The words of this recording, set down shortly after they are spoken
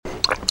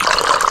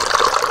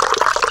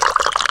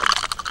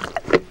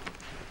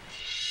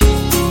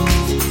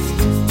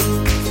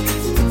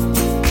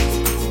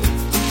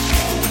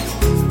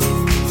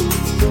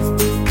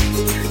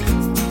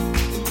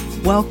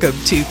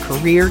welcome to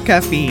Career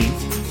Caffeine,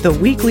 the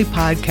weekly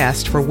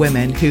podcast for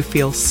women who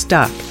feel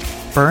stuck,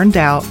 burned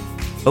out,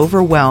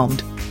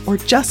 overwhelmed, or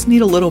just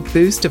need a little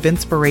boost of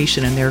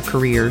inspiration in their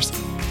careers.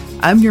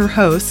 I'm your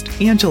host,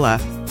 Angela.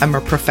 I'm a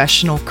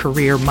professional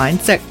career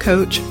mindset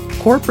coach,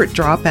 corporate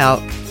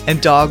dropout,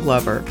 and dog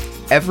lover.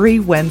 Every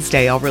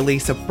Wednesday, I'll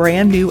release a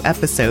brand new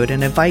episode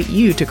and invite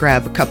you to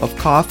grab a cup of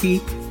coffee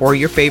or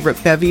your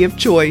favorite bevy of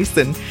choice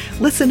and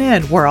listen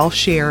in, where I'll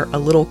share a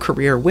little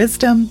career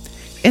wisdom,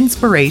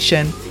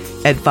 inspiration,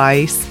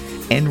 advice,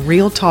 and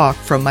real talk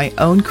from my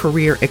own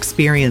career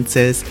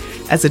experiences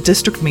as a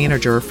district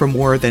manager for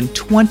more than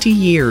 20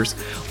 years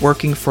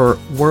working for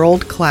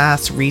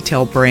world-class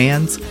retail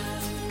brands,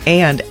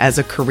 and as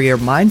a career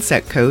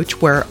mindset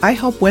coach where I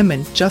help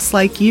women just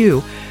like you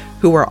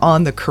who are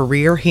on the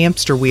career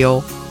hamster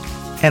wheel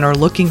and are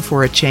looking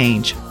for a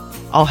change.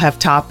 I'll have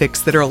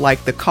topics that are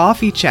like the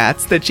coffee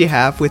chats that you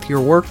have with your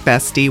work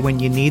bestie when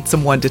you need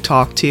someone to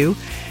talk to,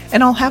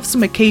 and I'll have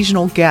some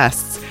occasional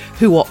guests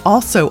who will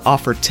also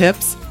offer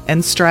tips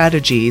and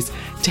strategies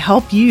to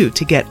help you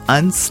to get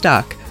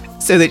unstuck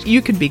so that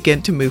you can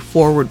begin to move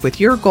forward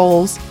with your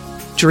goals,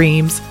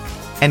 dreams,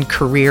 and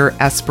career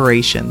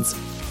aspirations.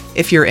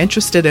 If you're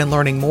interested in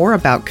learning more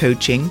about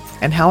coaching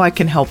and how I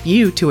can help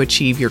you to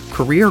achieve your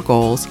career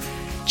goals,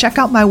 check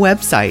out my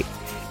website,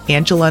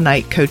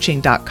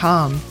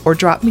 angelanightcoaching.com, or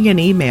drop me an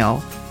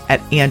email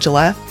at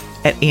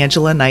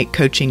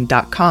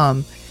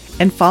angela@angelanightcoaching.com,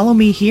 and follow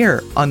me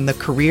here on the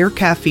Career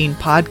Caffeine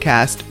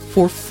podcast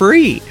for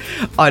free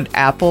on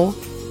Apple,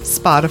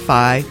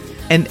 Spotify,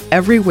 and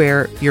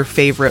everywhere your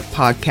favorite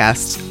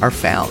podcasts are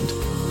found.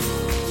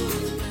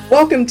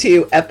 Welcome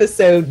to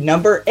episode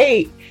number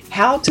 8.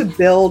 How to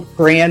build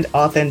brand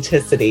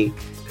authenticity.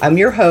 I'm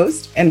your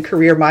host and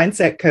career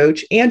mindset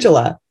coach,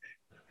 Angela.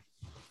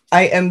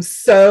 I am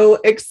so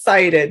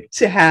excited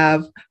to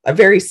have a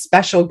very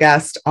special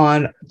guest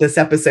on this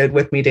episode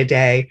with me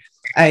today.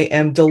 I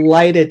am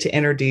delighted to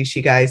introduce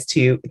you guys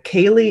to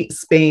Kaylee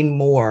Spain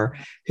Moore,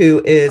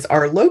 who is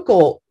our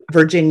local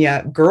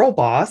Virginia girl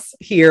boss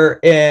here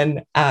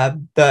in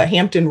the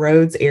Hampton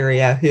Roads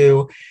area,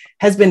 who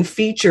has been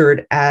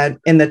featured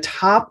in the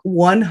top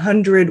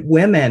 100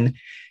 women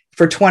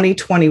for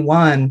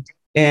 2021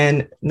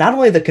 in not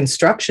only the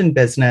construction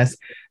business,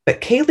 but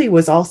Kaylee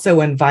was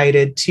also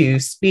invited to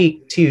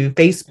speak to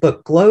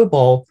Facebook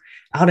Global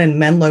out in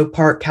Menlo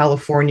Park,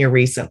 California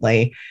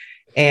recently.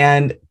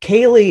 And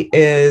Kaylee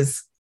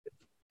is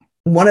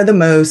one of the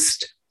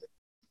most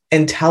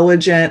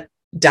intelligent,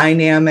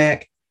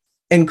 dynamic,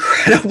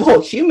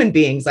 incredible human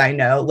beings I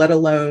know, let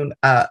alone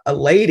a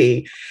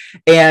lady.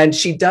 And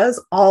she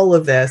does all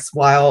of this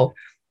while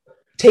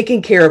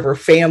taking care of her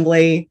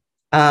family,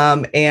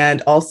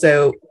 and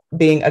also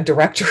being a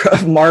director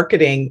of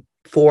marketing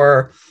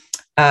for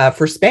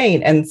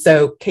Spain. And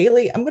so,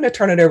 Kaylee, I'm going to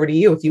turn it over to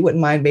you if you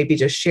wouldn't mind maybe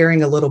just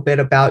sharing a little bit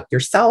about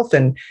yourself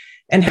and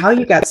how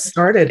you got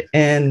started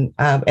in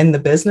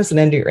the business and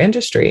into your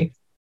industry.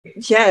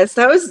 Yes,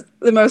 that was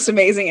the most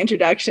amazing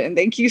introduction.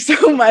 Thank you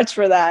so much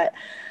for that.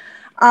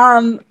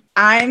 I'm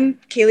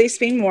Kaylee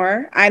Spain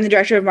Moore. I'm the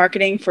director of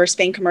marketing for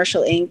Spain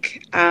Commercial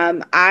Inc.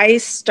 I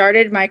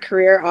started my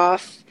career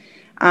off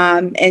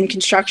in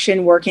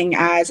construction, working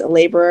as a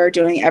laborer,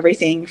 doing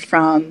everything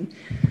from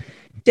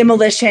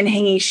demolition,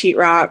 hanging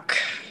sheetrock,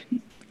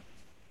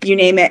 you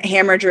name it,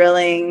 hammer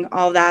drilling,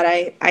 all that.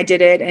 I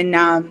did it. And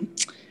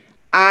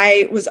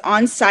I was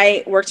on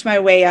site, worked my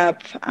way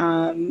up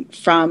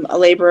from a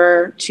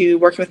laborer to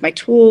working with my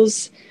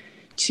tools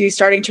to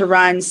starting to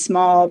run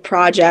small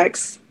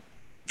projects.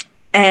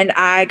 And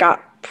I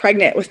got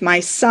pregnant with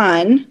my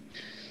son.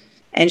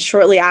 And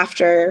shortly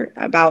after,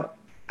 about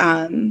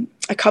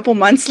a couple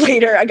months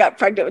later, I got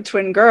pregnant with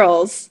twin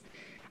girls.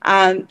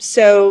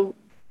 So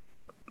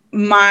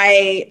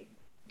my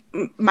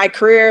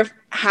career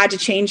had to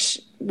change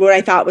what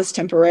I thought was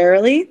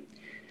temporarily.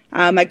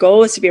 My goal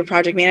was to be a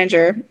project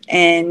manager,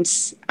 and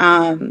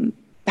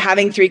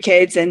having 3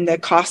 kids and the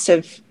cost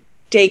of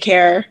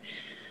daycare,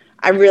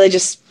 I wanted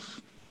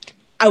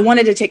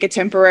to take a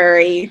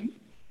temporary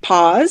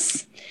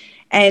pause.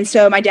 And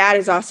so my dad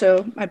is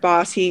also my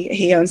boss.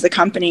 He owns the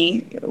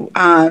company.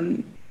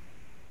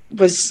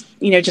 Was,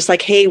 just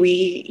like, hey,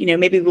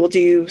 maybe we'll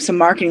do some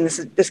marketing.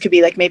 This could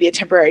be like maybe a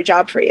temporary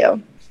job for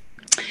you.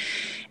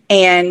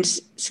 And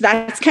so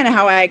that's kind of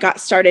how I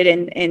got started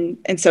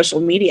in social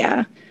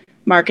media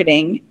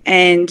marketing.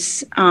 And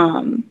it's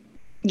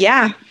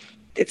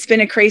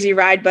been a crazy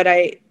ride, but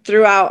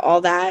throughout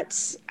all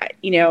that, I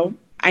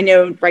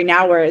know right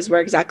now we're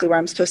exactly where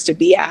I'm supposed to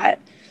be at,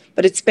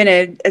 but it's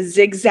been a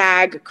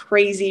zigzag,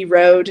 crazy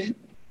road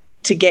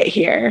to get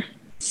here.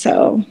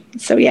 So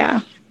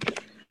yeah.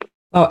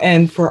 Oh,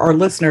 and for our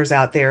listeners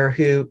out there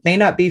who may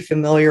not be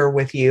familiar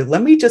with you,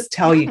 let me just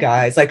tell you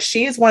guys, like,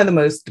 she is one of the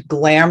most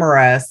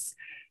glamorous,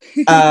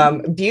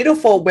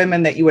 beautiful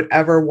women that you would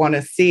ever want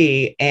to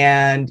see.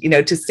 And,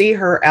 to see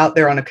her out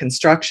there on a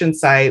construction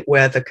site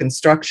with a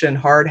construction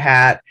hard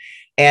hat,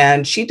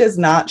 and she does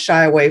not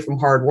shy away from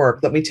hard work,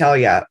 let me tell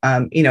you,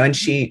 and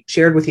she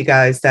shared with you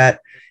guys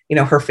that,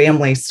 her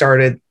family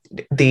started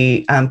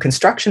the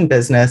construction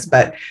business.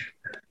 But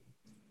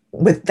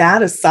with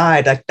that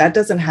aside, like that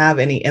doesn't have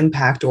any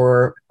impact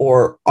or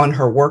on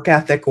her work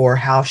ethic or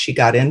how she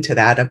got into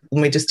that. Let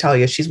me just tell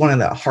you, she's one of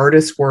the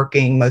hardest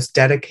working, most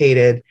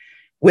dedicated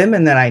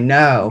women that I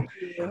know.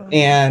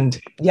 And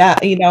yeah,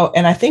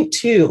 and I think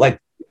too, like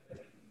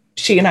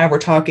she and I were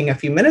talking a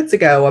few minutes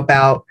ago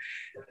about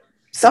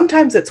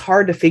sometimes it's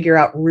hard to figure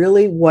out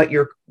really what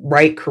your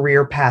right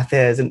career path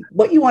is and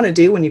what you want to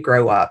do when you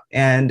grow up.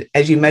 And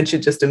as you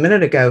mentioned just a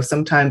minute ago,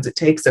 sometimes it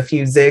takes a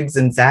few zigs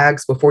and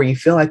zags before you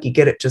feel like you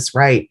get it just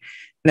right.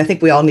 And I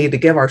think we all need to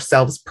give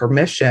ourselves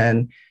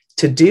permission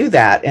to do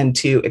that and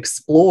to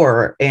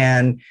explore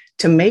and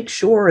to make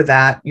sure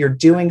that you're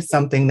doing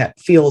something that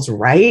feels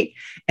right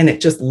and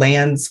it just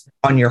lands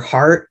on your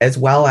heart, as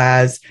well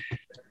as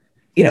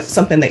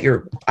something that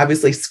you're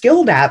obviously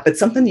skilled at, but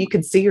something you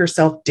could see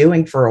yourself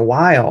doing for a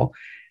while.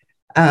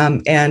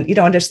 And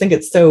I just think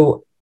it's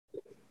so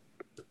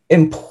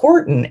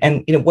important.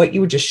 And, what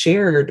you just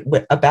shared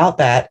about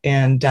that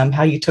and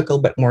how you took a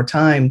little bit more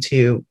time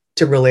to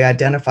really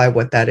identify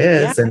what that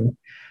is. Yeah. And,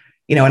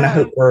 and I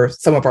hope for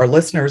some of our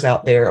listeners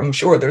out there, I'm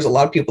sure there's a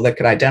lot of people that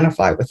could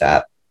identify with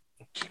that.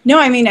 No,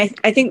 I mean, I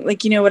think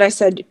like, what I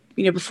said,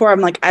 before, I'm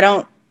like, I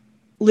don't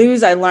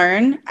lose, I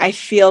learn. I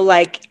feel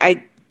like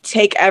I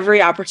take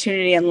every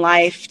opportunity in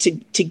life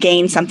to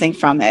gain something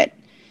from it,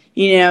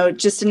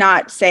 just to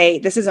not say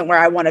this isn't where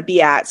I want to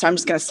be at, so I'm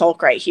just going to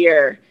sulk right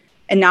here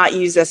and not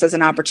use this as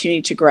an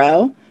opportunity to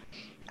grow.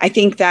 I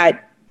think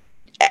that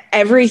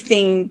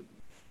everything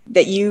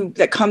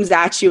that comes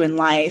at you in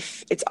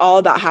life, it's all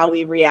about how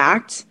we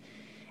react.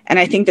 And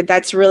I think that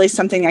that's really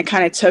something I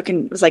kind of took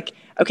and was like,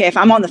 okay, if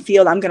I'm on the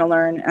field, I'm going to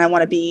learn and I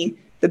want to be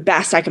the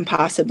best I can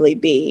possibly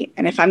be.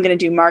 And if I'm going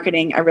to do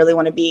marketing, I really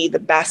want to be the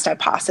best I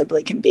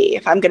possibly can be.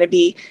 If I'm going to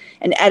be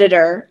an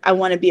editor, I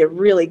want to be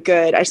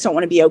I just don't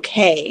want to be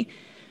okay.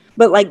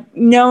 But like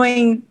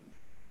knowing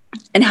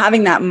and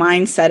having that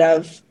mindset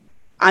of,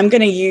 I'm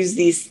going to use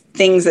these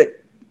things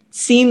that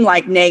seem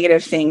like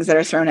negative things that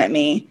are thrown at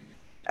me,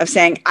 of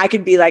saying, I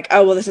could be like,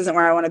 oh, well, this isn't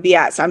where I want to be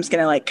at, so I'm just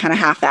going to like kind of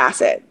half-ass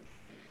it.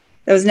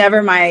 That was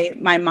never my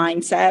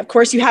mindset. Of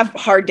course, you have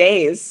hard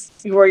days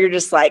where you're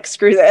just like,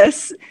 screw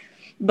this.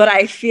 But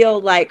I feel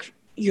like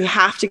you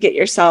have to get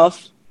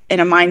yourself in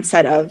a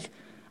mindset of,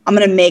 I'm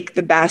going to make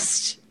the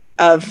best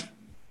of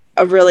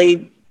a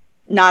really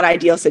not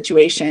ideal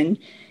situation.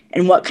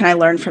 And what can I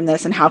learn from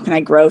this? And how can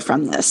I grow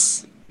from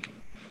this?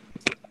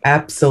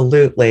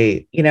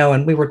 Absolutely.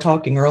 And we were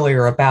talking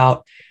earlier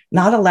about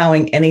not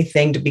allowing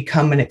anything to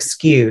become an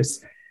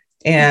excuse.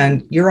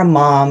 And you're a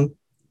mom,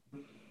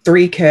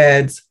 3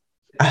 kids,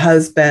 a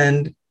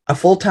husband, a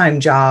full-time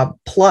job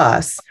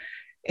plus,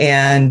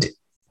 and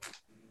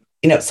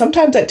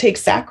sometimes that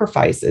takes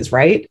sacrifices,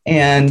 right?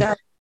 And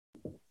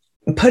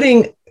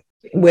putting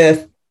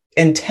with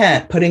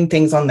intent, putting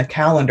things on the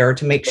calendar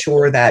to make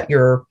sure that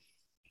you're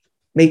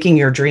making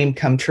your dream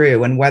come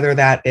true. And whether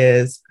that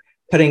is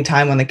putting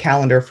time on the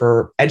calendar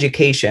for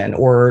education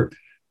or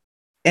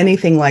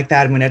anything like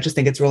that. I mean, I just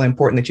think it's really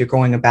important that you're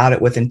going about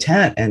it with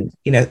intent and,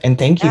 and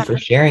thank you for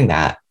sharing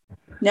that.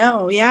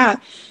 No, yeah.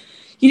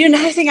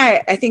 Another thing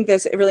I think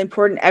that's really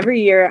important,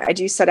 every year I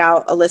do set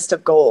out a list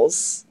of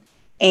goals.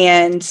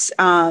 And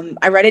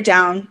I write it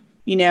down,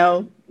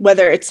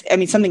 whether it's,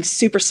 something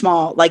super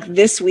small, like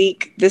this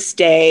week, this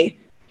day,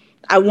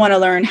 I want to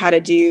learn how to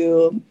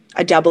do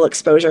a double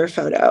exposure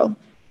photo.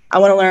 I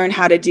want to learn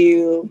how to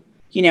do,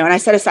 and I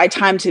set aside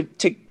time to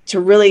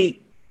really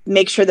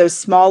make sure those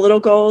small little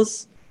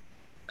goals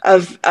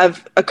of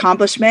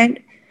accomplishment.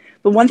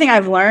 But one thing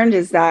I've learned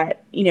is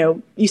that,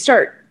 you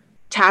start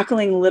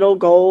tackling little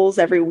goals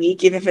every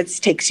week, even if it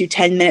takes you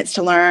 10 minutes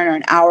to learn or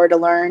an hour to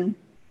learn,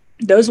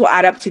 those will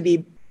add up to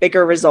be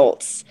bigger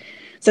results.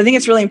 So I think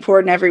it's really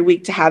important every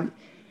week to have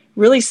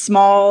really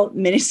small,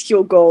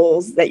 minuscule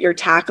goals that you're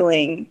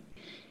tackling,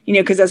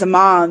 because as a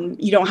mom,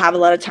 you don't have a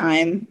lot of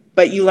time,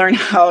 but you learn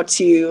how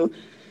to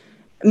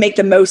make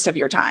the most of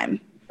your time.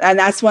 And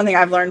that's one thing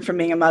I've learned from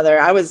being a mother.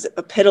 I was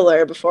a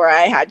piddler before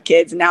I had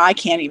kids. And now I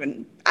can't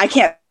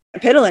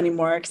piddle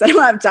anymore because I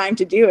don't have time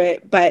to do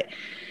it. But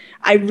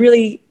I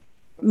really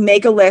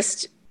make a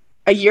list,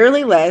 a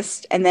yearly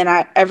list. And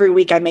then every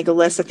week I make a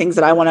list of things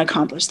that I want to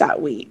accomplish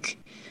that week.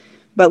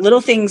 But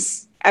little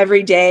things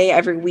every day,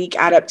 every week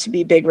add up to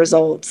be big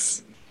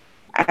results.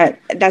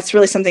 That's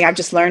really something I've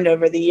just learned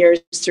over the years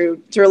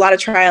through a lot of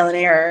trial and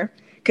error.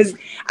 Because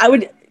I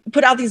would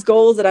put out these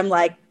goals that I'm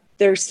like,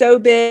 they're so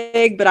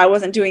big, but I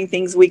wasn't doing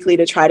things weekly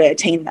to try to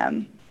attain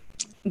them.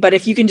 But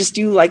if you can just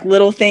do like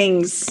little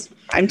things,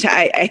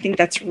 I think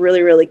that's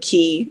really, really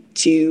key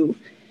to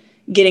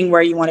getting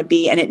where you want to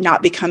be and it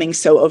not becoming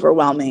so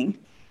overwhelming.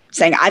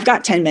 Saying, I've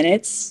got 10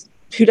 minutes.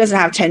 Who doesn't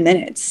have 10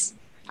 minutes?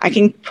 I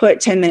can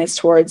put 10 minutes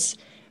towards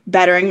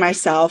bettering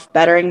myself,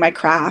 bettering my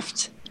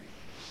craft.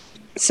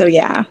 So,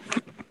 yeah.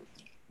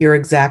 You're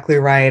exactly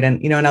right. And,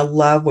 and I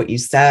love what you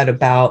said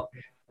about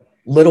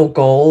little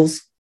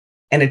goals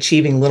and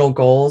achieving little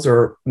goals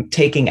or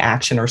taking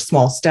action or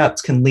small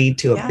steps can lead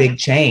to a big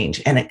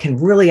change and it can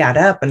really add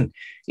up. And,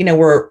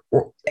 we're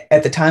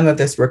at the time of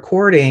this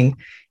recording,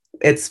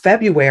 it's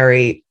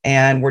February,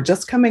 and we're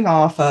just coming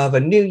off of a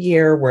new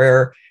year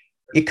where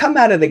you come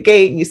out of the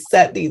gate and you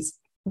set these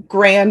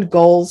grand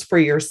goals for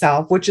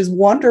yourself, which is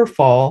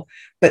wonderful.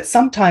 But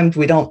sometimes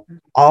we don't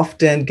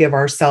often give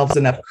ourselves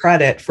enough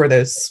credit for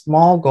those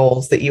small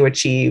goals that you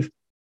achieve,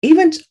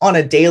 even on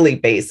a daily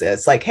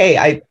basis. Like, hey,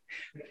 I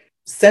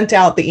sent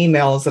out the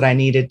emails that I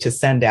needed to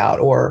send out,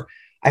 or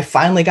I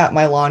finally got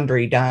my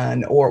laundry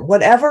done, or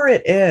whatever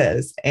it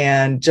is,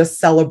 and just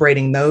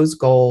celebrating those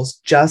goals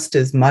just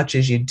as much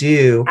as you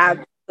do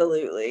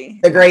absolutely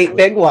the great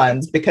big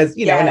ones, because,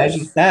 and as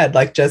you said,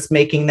 like just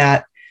making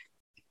that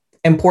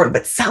important,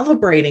 but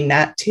celebrating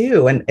that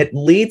too. And it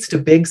leads to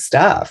big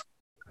stuff.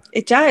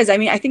 It does. I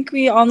mean, I think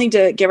we all need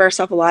to give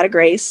ourselves a lot of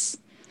grace,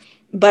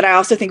 but I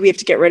also think we have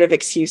to get rid of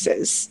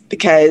excuses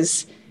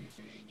because,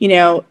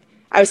 I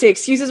would say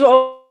excuses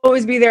will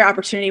always be there.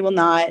 Opportunity will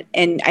not.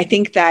 And I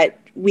think that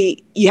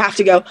you have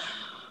to go,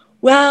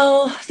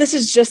 well, this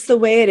is just the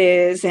way it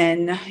is.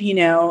 And,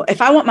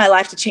 if I want my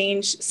life to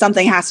change,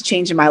 something has to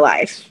change in my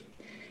life.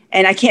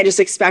 And I can't just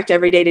expect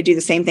every day to do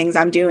the same things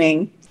I'm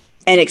doing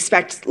and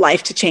expect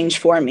life to change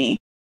for me.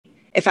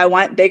 If I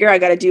want bigger, I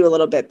got to do a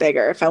little bit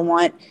bigger. If I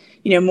want,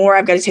 more,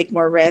 I've got to take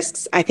more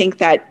risks. I think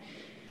that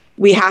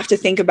we have to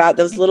think about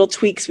those little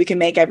tweaks we can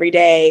make every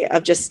day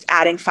of just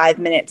adding 5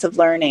 minutes of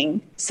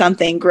learning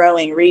something,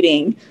 growing,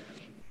 reading.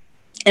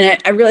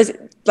 And I realize,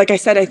 like I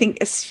said, I think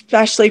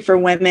especially for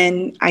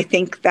women, I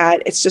think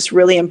that it's just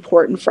really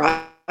important for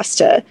us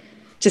to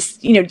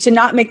just, to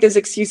not make those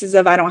excuses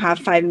of I don't have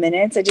 5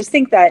 minutes. I just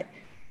think that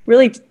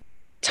really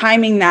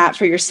timing that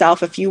for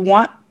yourself, if you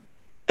want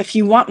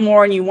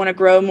more and you want to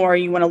grow more,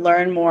 you want to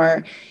learn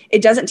more,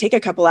 it doesn't take a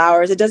couple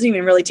hours. It doesn't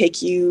even really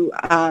take you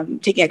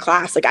taking a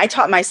class. Like I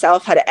taught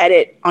myself how to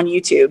edit on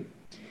YouTube.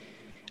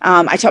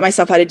 I taught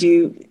myself how to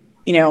do,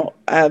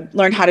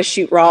 learn how to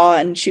shoot RAW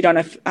and shoot on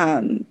a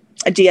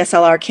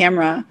DSLR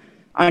camera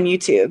on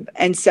YouTube.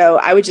 And so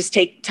I would just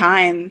take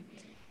time,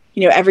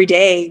 every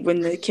day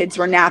when the kids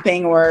were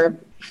napping or,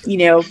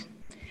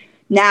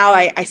 now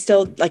I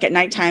still like at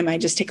nighttime, I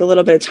just take a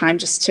little bit of time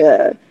just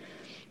to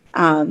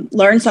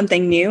learn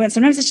something new. And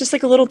sometimes it's just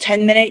like a little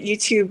 10-minute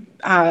YouTube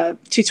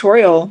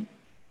tutorial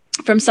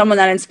from someone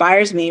that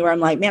inspires me where I'm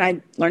like, man,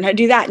 I learned how to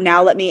do that.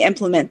 Now let me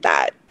implement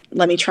that.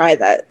 Let me try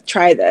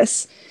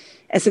this.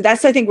 And so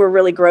that's, I think, where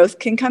really growth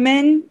can come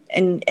in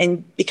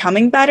and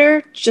becoming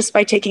better just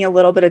by taking a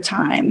little bit of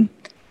time.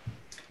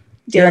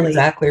 Daily. You're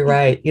exactly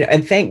right.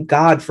 And thank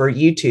God for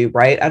YouTube,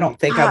 right? I don't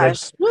think I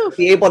would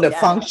be able to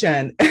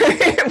function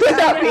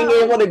without being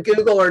able to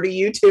Google or to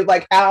YouTube,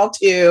 like how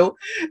to,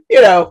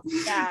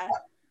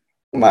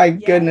 my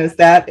goodness,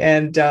 that.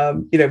 And,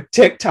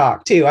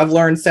 TikTok too. I've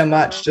learned so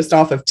much just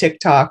off of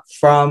TikTok,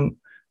 from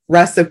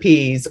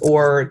recipes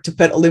or to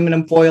put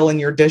aluminum foil in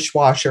your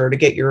dishwasher to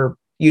get your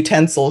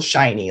utensils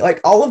shiny, like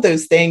all of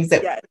those things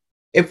that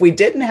if we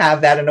didn't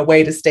have that in a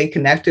way to stay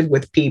connected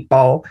with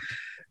people,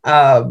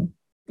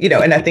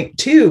 and I think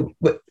too,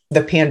 with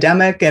the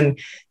pandemic and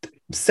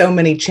so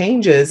many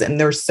changes, and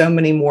there's so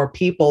many more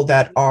people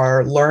that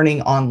are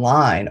learning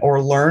online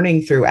or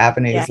learning through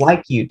avenues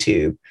like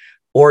YouTube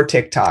or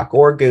TikTok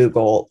or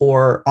Google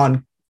or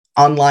on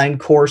online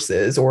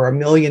courses or a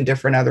million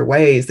different other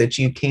ways that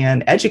you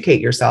can educate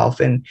yourself.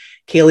 And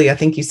Kaylee, I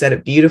think you said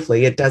it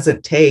beautifully. It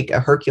doesn't take a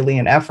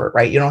Herculean effort,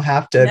 right? You don't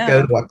have to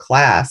go to a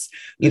class.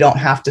 You don't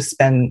have to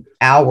spend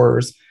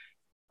hours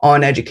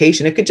on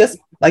education. It could just,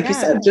 like you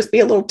said, just be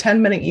a little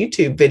 10-minute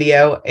YouTube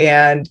video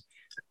and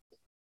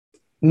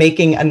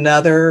making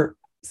another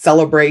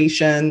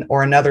celebration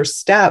or another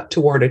step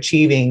toward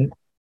achieving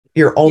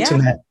your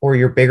ultimate or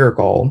your bigger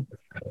goal.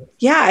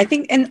 Yeah, I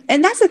think, and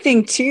that's the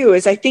thing too,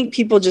 is I think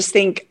people just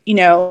think,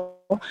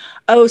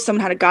 someone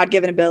had a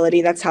God-given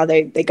ability. That's how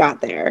they got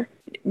there.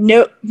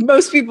 No,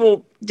 most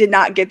people did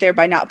not get there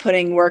by not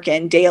putting work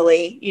in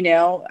daily.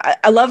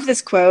 I love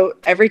this quote.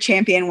 Every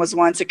champion was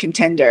once a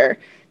contender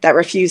that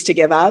refused to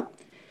give up.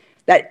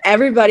 That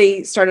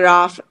everybody started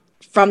off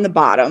from the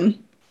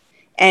bottom,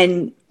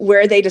 and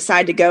where they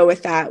decide to go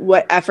with that,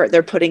 what effort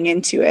they're putting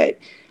into it.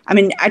 I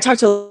mean, I talk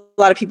to a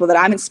lot of people that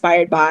I'm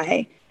inspired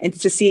by, and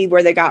to see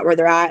where they got where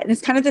they're at. And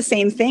it's kind of the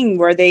same thing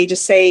where they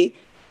just say,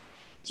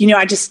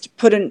 I just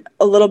put in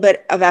a little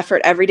bit of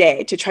effort every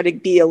day to try to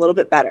be a little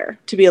bit better,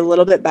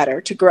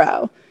 to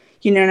grow,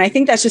 and I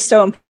think that's just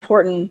so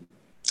important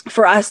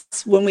for us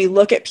when we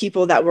look at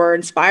people that we're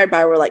inspired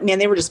by. We're like, man,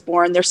 they were just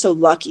born. They're so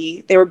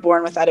lucky. They were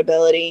born with that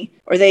ability,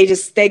 or they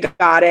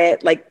got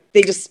it. Like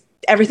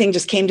everything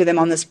just came to them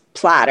on this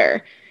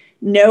platter.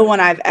 No one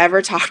I've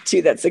ever talked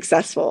to that's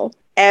successful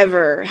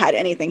ever had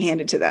anything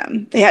handed to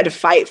them. They had to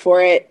fight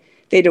for it.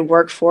 They had to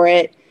work for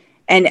it.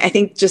 And I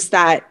think just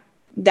that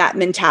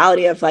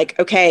mentality of like,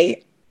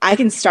 okay, I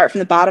can start from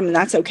the bottom and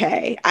that's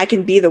okay. I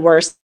can be the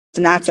worst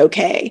and that's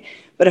okay.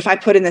 But if I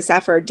put in this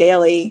effort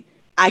daily,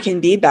 I can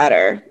be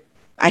better.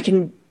 I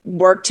can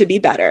work to be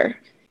better.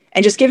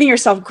 And just giving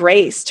yourself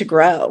grace to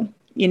grow.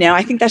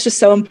 I think that's just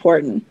so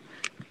important.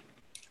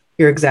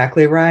 You're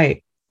exactly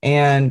right.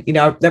 And,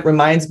 that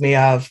reminds me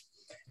of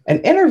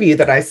an interview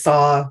that I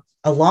saw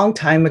a long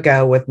time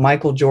ago with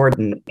Michael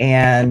Jordan,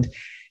 and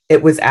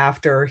it was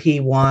after he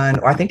won,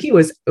 or I think it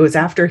was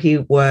after he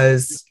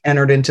was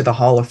entered into the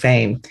Hall of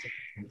Fame.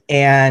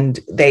 And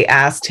they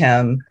asked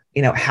him,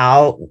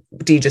 how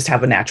do you just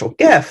have a natural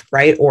gift,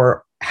 right?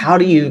 Or how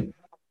do you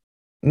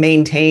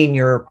maintain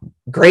your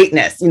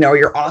greatness,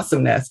 your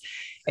awesomeness?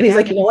 And he's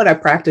like, you know what? I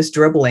practice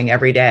dribbling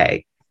every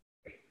day.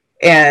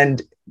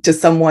 And to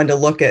someone to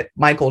look at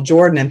Michael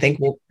Jordan and think,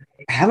 well,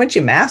 haven't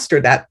you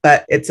mastered that?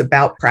 But it's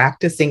about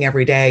practicing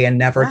every day and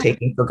never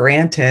taking for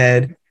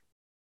granted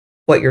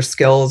what your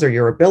skills or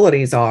your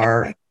abilities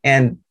are,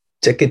 and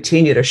to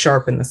continue to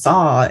sharpen the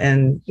saw,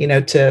 and,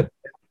 to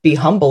be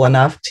humble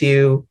enough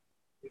to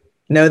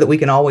know that we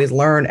can always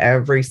learn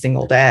every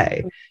single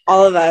day.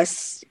 All of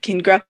us can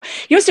grow.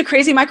 What's so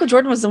crazy? Michael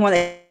Jordan was the one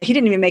that he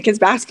didn't even make his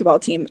basketball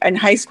team in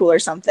high school or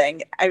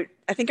something. I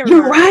think I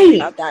remember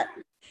about that.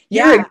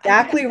 You're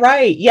exactly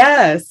right.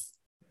 Yes.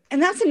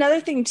 And that's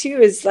another thing too,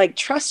 is like,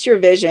 trust your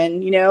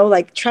vision,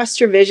 trust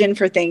your vision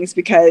for things,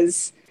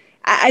 because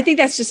I think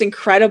that's just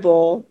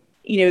incredible.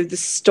 The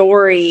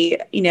story,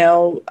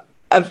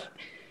 of,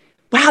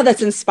 wow,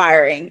 that's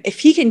inspiring. If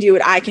he can do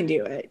it, I can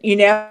do it.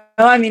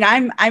 I mean,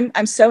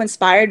 I'm so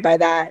inspired by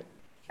that.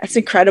 That's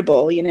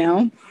incredible.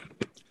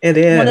 It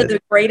is one of the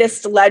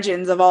greatest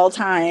legends of all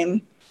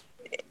time.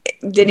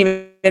 Didn't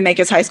even make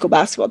his high school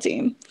basketball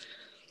team.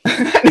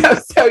 No,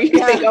 so you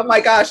think, oh my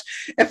gosh,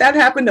 if that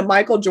happened to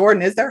Michael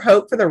Jordan, is there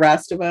hope for the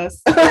rest of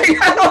us?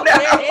 I don't know.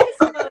 There is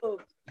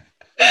hope.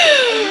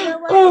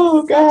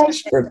 Oh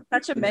gosh, it's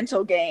such a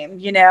mental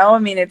game.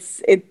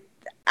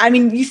 I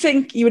mean, you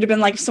think you would have been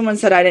like, if someone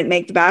said I didn't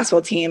make the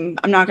basketball team,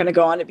 I'm not going to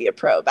go on to be a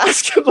pro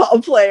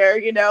basketball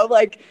player.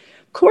 Of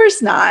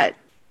course not.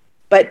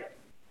 But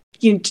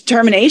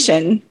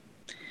determination.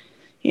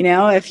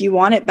 If you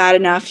want it bad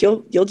enough,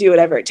 you'll do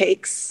whatever it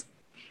takes.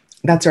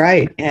 That's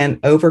right. And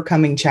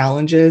overcoming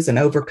challenges and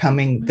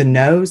overcoming the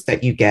no's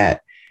that you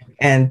get.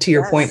 And to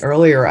your point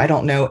earlier, I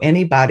don't know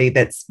anybody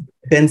that's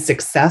been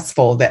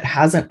successful that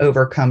hasn't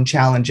overcome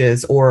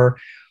challenges or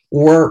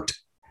worked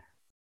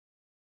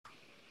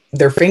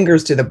their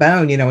fingers to the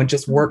bone, and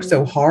just worked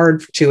so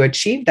hard to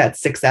achieve that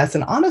success.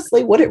 And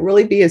honestly, would it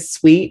really be as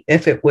sweet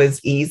if it was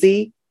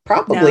easy?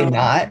 Probably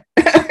not.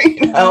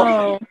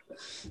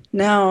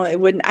 No, it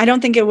wouldn't. I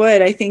don't think it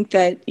would. I think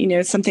that,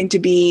 something to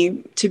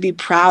be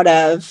proud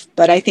of,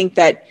 but I think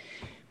that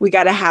we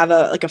got to have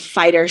a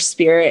fighter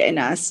spirit in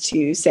us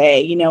to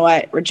say, you know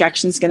what,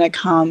 rejection's going to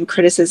come,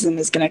 criticism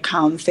is going to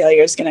come,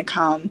 failure is going to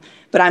come,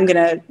 but I'm going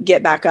to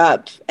get back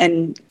up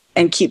and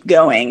keep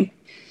going,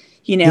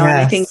 And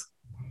I think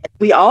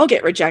we all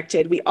get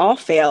rejected. We all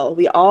fail.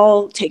 We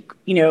all take,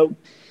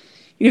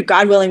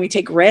 God willing, we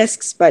take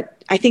risks.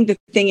 But I think the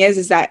thing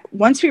is that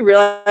once we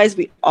realize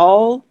we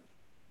all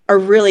are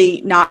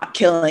really not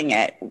killing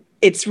it,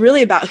 it's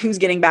really about who's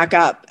getting back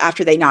up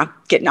after they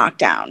get knocked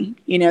down.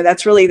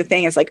 That's really the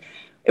thing. It's like,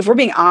 if we're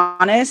being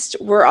honest,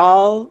 we're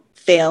all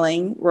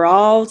failing. We're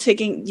all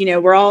taking,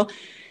 we're all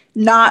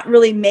not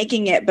really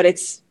making it, but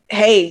it's,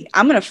 hey,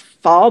 I'm going to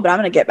fall, but I'm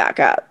going to get back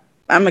up.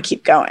 I'm going to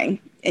keep going.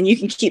 And you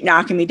can keep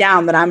knocking me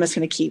down, but I'm just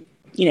going to keep,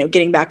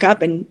 getting back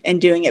up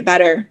and doing it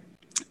better.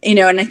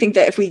 And I think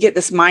that if we get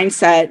this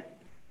mindset,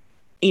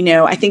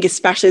 I think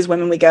especially as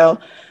women, we go,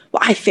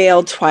 well, I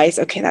failed twice.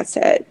 Okay, that's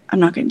it. I'm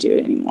not going to do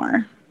it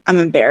anymore. I'm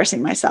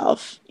embarrassing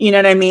myself. You know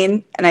what I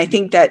mean? And I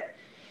think that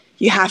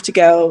you have to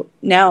go,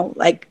 no,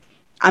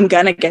 I'm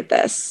going to get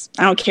this.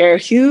 I don't care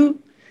who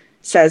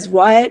says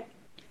what.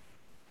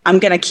 I'm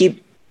going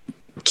to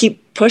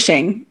keep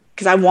pushing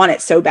because I want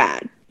it so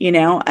bad,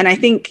 And I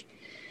think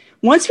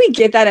once we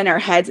get that in our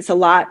heads, it's a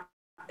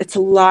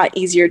lot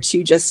easier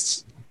to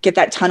just get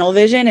that tunnel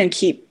vision and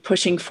keep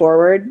pushing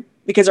forward,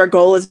 because our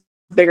goal is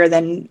bigger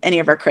than any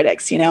of our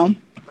critics, You're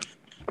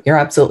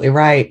absolutely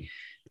right.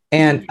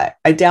 And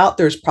I doubt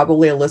there's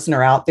probably a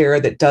listener out there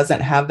that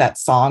doesn't have that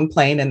song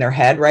playing in their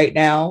head right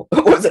now.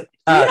 Was it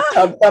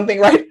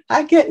something, right?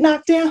 I get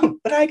knocked down,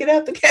 but I get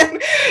up again.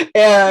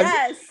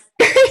 And,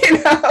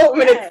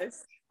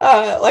 it's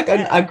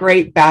a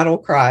great battle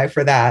cry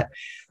for that.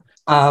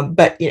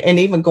 And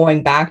even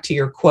going back to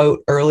your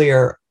quote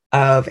earlier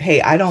of,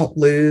 hey, I don't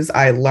lose,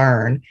 I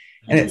learn.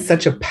 And it's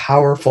such a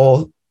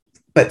powerful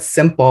but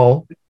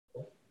simple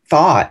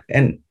thought.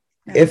 And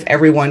if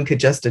everyone could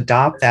just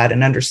adopt that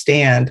and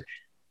understand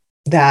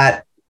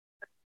that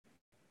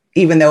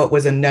even though it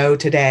was a no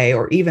today,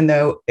 or even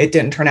though it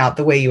didn't turn out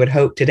the way you would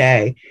hope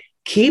today,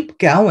 keep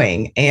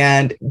going.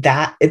 And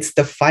that it's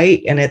the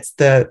fight and it's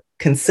the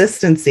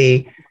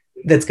consistency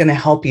that's going to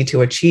help you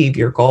to achieve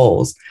your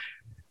goals.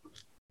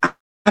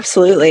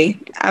 Absolutely.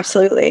 I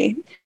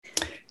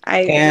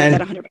agree with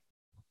that 100%.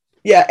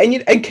 Yeah.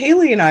 And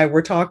Kaylee and I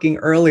were talking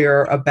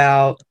earlier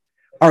about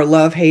our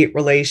love-hate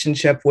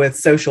relationship with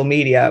social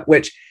media,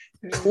 which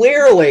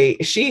clearly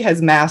she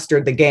has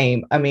mastered the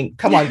game. I mean,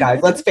 come on,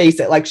 guys, let's face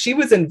it. She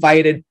was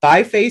invited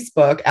by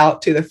Facebook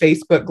out to the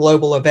Facebook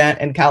global event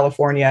in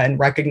California and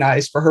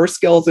recognized for her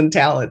skills and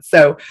talents.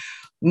 So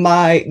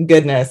My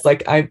goodness,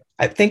 like I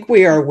think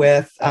we are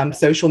with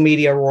social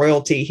media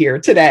royalty here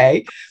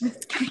today.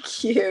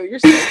 Thank you. You're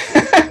so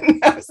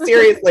No,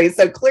 seriously.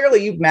 So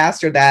clearly you've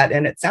mastered that.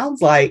 And it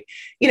sounds like,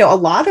 a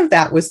lot of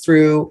that was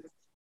through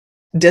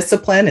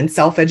discipline and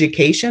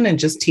self-education and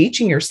just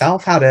teaching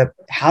yourself how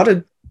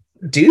to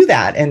do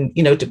that and,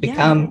 to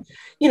become,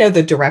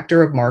 the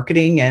director of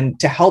marketing and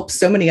to help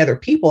so many other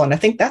people. And I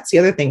think that's the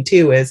other thing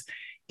too, is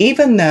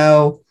even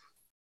though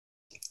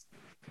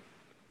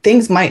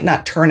things might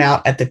not turn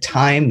out at the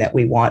time that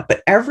we want,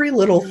 but every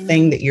little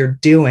thing that you're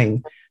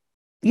doing,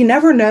 you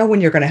never know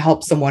when you're going to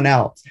help someone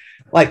else.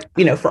 Like,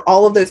 for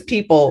all of those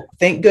people,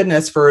 thank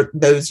goodness for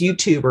those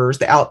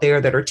YouTubers out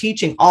there that are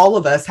teaching all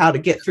of us how to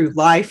get through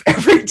life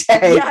every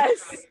day.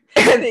 Yes.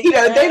 And,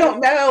 they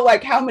don't know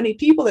like how many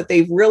people that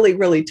they've really,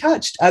 really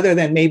touched other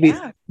than maybe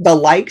the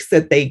likes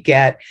that they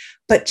get,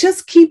 but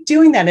just keep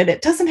doing that. And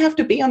it doesn't have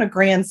to be on a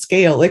grand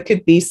scale. It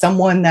could be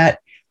someone that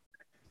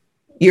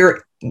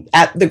you're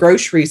at the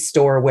grocery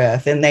store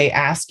with, and they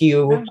ask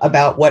you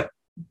about what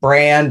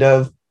brand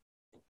of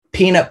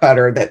peanut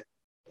butter that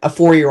a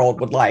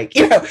 4-year-old would like.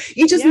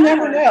 You just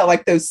never know,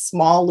 like those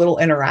small little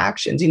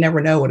interactions. You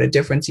never know what a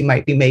difference you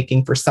might be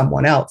making for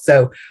someone else.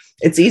 So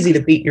it's easy to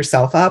beat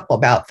yourself up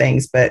about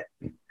things, but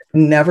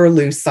never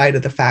lose sight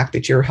of the fact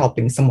that you're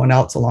helping someone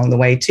else along the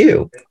way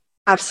too.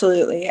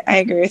 Absolutely. I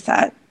agree with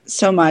that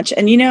so much.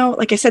 And,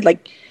 like I said,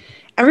 like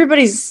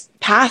everybody's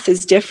path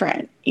is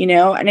different,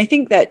 and I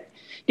think that,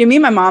 me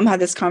and my mom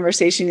had this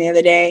conversation the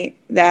other day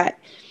that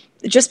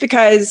just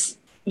because,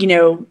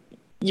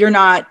 you're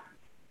not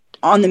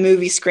on the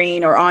movie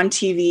screen or on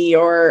TV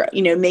or,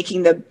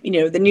 making the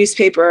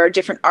newspaper or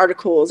different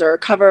articles or a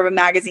cover of a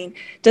magazine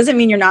doesn't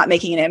mean you're not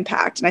making an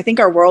impact. And I think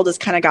our world has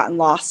kind of gotten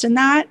lost in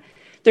that.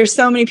 There's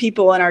so many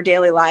people in our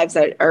daily lives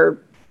that are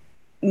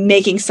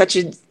making such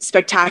a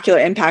spectacular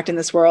impact in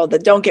this world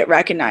that don't get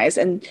recognized.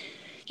 And,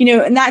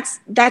 and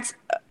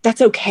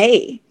that's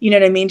okay. You know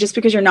what I mean? Just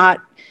because you're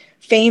not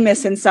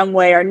famous in some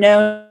way or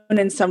known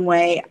in some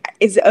way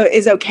is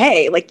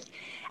okay. Like,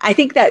 I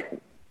think that,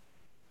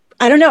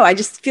 I don't know. I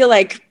just feel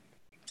like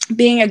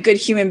being a good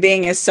human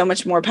being is so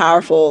much more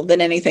powerful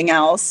than anything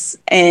else.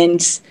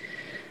 And,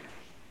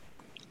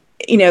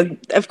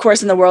 of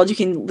course, in the world, you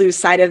can lose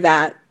sight of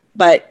that,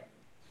 but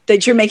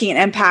that you're making an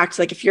impact.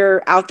 Like if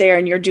you're out there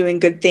and you're doing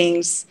good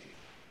things,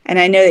 and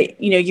I know that,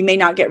 you may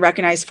not get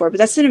recognized for it, but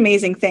that's an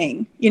amazing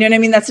thing. You know what I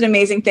mean? That's an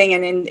amazing thing.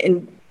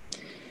 And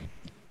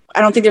I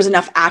don't think there's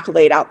enough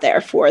accolade out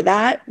there for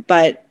that,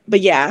 but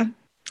yeah,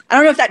 I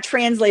don't know if that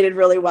translated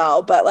really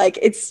well, but like,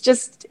 it's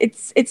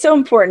so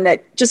important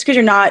that just because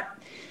you're not,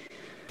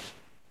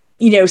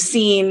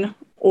 seen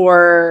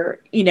or,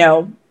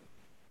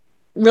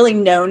 really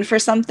known for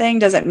something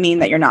doesn't mean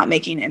that you're not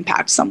making an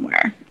impact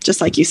somewhere,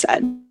 just like you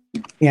said.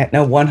 Yeah,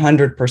 no,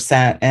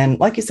 100%. And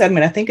like you said,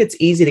 I think it's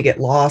easy to get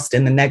lost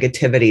in the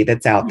negativity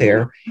that's out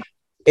there.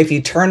 If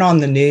you turn on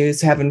the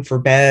news, heaven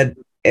forbid,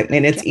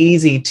 it's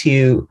easy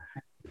to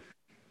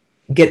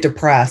get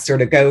depressed or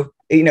to go,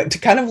 to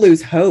kind of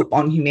lose hope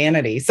on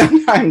humanity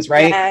sometimes,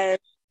 right? Yes,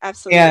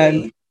 absolutely.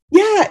 And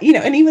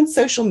and even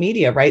social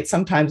media, right?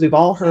 Sometimes we've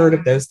all heard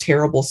of those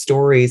terrible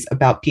stories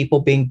about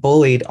people being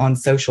bullied on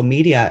social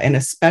media. And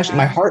especially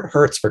my heart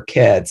hurts for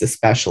kids,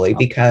 especially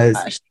because,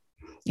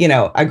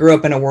 I grew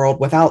up in a world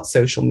without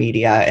social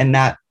media and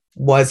that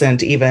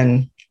wasn't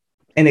even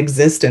in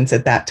existence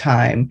at that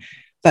time.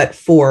 But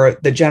for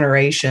the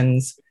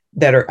generations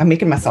that are, I'm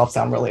making myself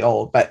sound really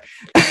old, but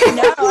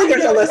hopefully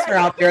there's a listener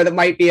out there that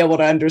might be able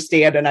to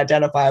understand and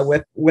identify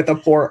with a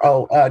poor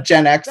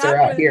Gen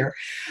Xer out here.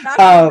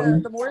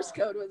 The Morse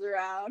code was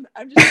around.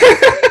 I'm just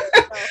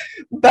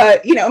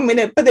but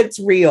but it's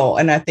real.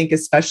 And I think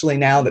especially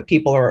now that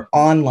people are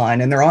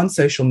online and they're on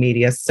social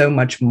media so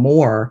much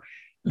more,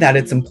 that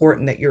it's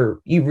important that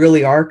you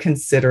really are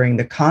considering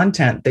the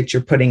content that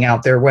you're putting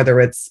out there, whether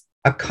it's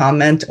a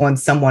comment on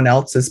someone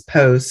else's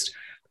post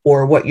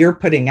or what you're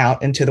putting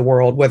out into the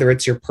world, whether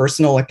it's your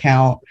personal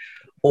account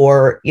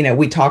or,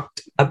 we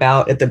talked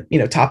about at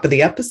the, top of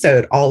the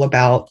episode, all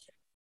about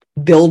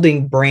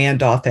building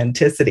brand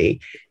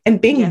authenticity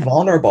and being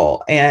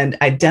vulnerable and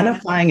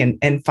identifying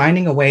and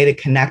finding a way to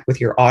connect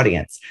with your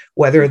audience,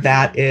 whether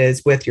that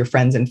is with your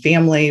friends and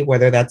family,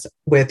 whether that's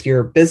with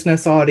your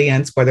business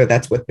audience, whether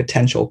that's with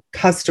potential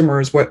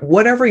customers,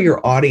 whatever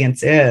your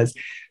audience is.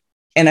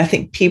 And I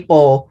think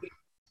people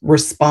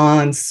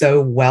respond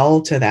so well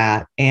to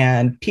that.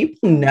 And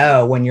people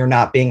know when you're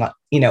not being,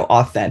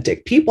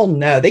 authentic. People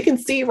know, they can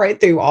see right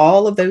through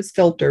all of those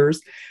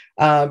filters.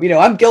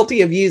 I'm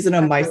guilty of using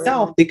them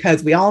myself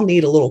because we all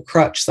need a little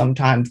crutch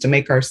sometimes to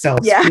make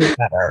ourselves feel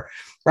better.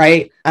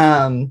 Right.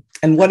 And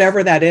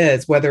whatever that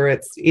is, whether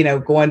it's,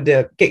 going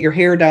to get your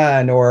hair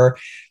done or,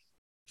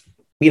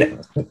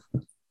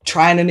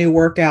 trying a new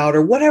workout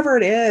or whatever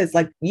it is,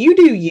 like you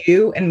do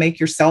you and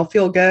make yourself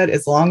feel good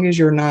as long as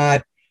you're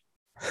not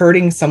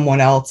hurting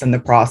someone else in the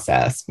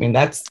process.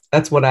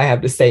 That's what I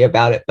have to say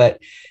about it. But,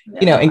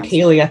 and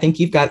Kaylee, I think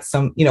you've got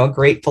some, a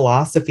great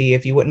philosophy,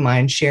 if you wouldn't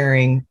mind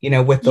sharing,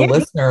 with the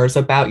listeners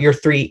about your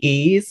 3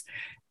 E's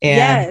And,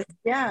 yes,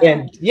 yeah.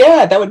 and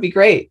yeah, that would be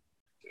great.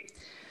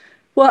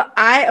 Well,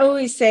 I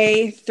always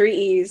say 3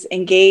 E's: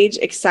 engage,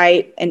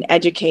 excite, and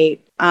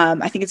educate.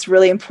 I think it's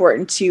really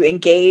important to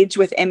engage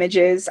with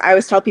images. I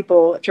always tell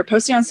people, if you're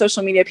posting on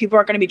social media, people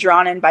aren't going to be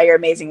drawn in by your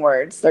amazing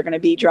words. They're going to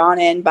be drawn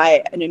in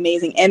by an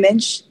amazing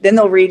image. Then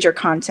they'll read your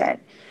content.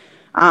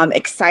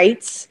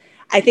 Excites.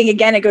 I think,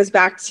 again, it goes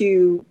back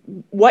to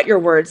what your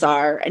words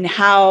are and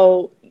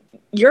how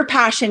your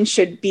passion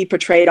should be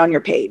portrayed on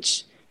your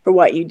page for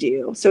what you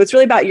do. So it's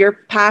really about your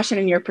passion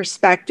and your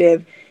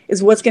perspective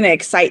is what's going to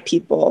excite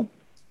people.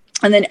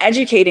 And then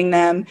educating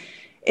them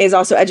is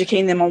also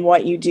educating them on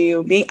what you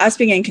do. Being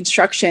in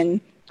construction,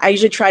 I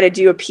usually try to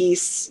do a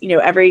piece,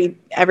 every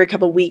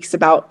couple of weeks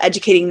about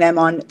educating them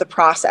on the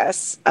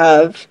process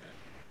of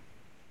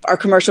our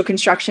commercial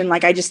construction.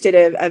 Like I just did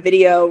a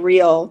video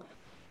reel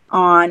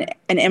on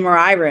an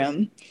MRI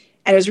room,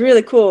 and it was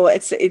really cool.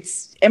 It's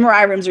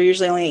MRI rooms are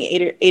usually only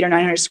 800 or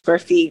 900 square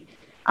feet,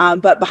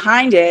 but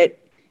behind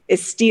it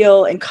is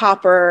steel and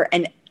copper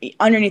and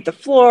underneath the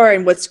floor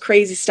and what's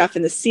crazy stuff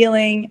in the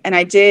ceiling. And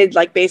I did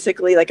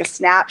basically a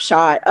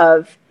snapshot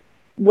of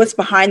what's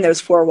behind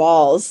those four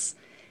walls.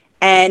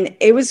 And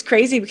it was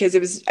crazy because it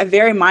was a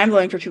very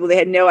mind-blowing for people. They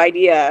had no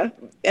idea.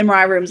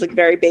 MRI rooms look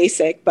very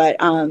basic, but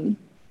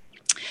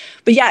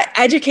yeah,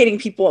 educating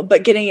people,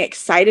 but getting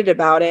excited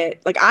about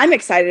it. I'm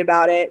excited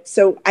about it.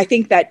 So I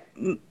think that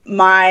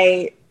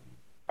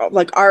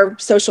our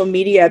social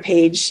media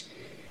page,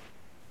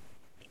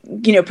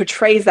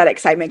 portrays that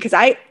excitement, because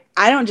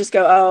I don't just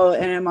go, oh,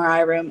 an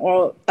MRI room,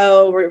 or,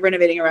 oh, we're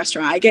renovating a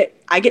restaurant.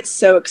 I get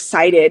so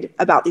excited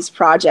about these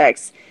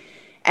projects.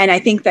 And I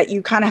think that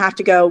you kind of have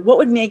to go, what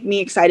would make me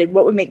excited?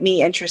 What would make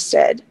me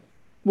interested?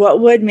 What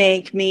would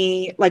make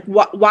me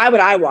why would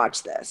I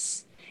watch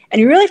this?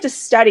 And you really have to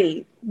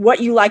study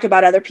what you like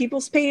about other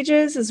people's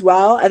pages as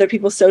well, other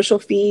people's social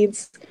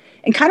feeds,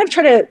 and kind of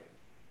try to,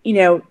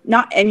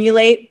 not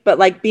emulate,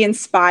 but be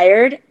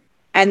inspired,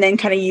 and then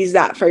kind of use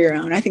that for your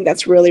own. I think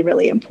that's really,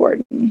 really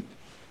important.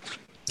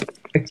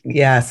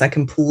 Yes, I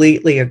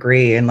completely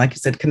agree. And like you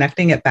said,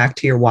 connecting it back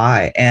to your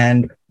why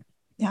and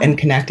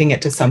connecting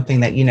it to something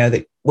that,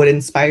 that would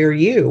inspire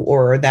you,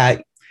 or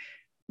that,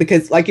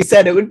 because like you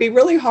said, it would be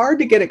really hard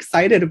to get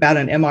excited about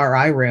an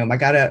MRI room. I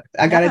gotta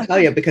tell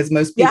you, because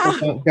most people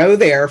don't go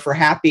there for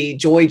happy,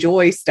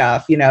 joy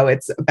stuff.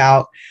 It's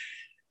about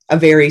a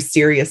very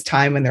serious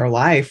time in their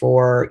life,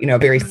 or, a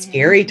very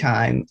scary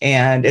time.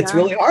 And it's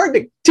really hard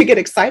to get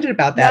excited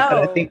about that.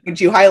 But I think when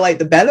you highlight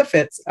the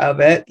benefits of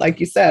it, like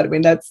you said, I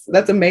mean,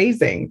 that's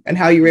amazing. And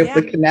how you were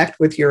able to connect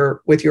with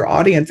your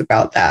audience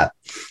about that.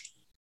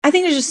 I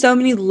think there's just so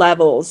many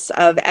levels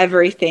of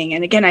everything.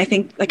 And again, I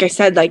think, like I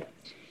said,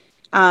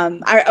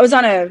 I was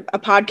on a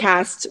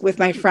podcast with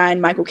my friend,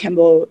 Michael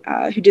Kimball,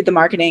 who did the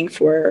marketing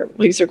for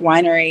Williamsburg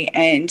Winery.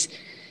 And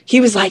he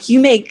was like, you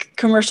make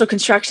commercial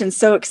construction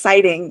so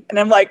exciting. And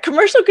I'm like,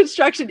 commercial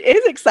construction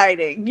is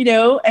exciting,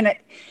 And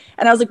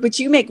I was like, but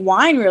you make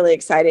wine really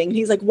exciting. And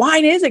he's like,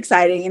 wine is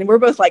exciting. And we're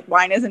both like,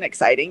 wine isn't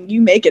exciting.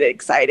 You make it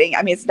exciting.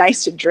 I mean, it's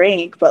nice to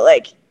drink,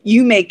 but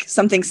you make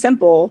something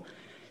simple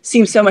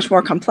seem so much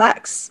more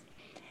complex.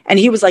 And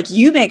he was like,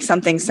 you make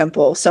something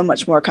simple so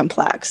much more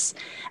complex.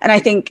 And I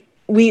think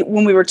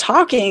when we were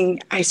talking,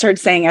 I started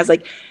saying, I was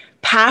like,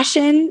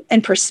 passion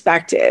and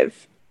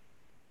perspective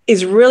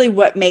is really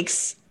what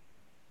makes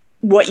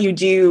what you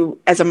do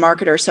as a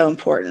marketer so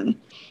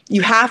important.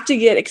 You have to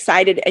get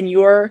excited, and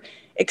your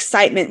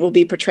excitement will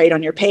be portrayed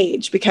on your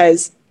page,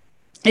 because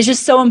it's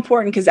just so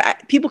important, because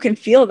people can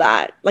feel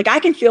that. I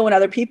can feel when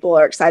other people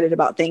are excited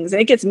about things, and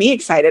it gets me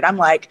excited. I'm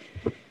like,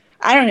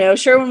 I don't know,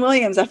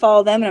 Sherwin-Williams, I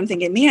follow them and I'm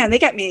thinking, man, they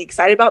got me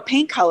excited about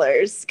paint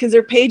colors because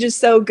their page is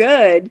so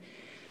good.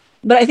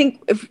 But I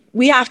think if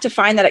we have to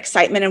find that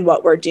excitement in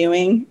what we're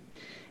doing,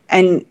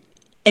 and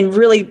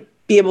really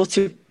be able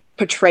to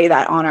portray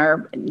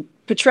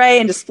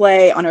and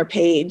display on our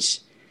page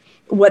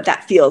what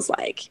that feels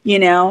like,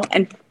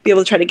 and be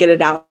able to try to get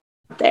it out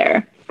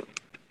there.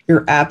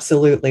 You're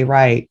absolutely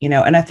right.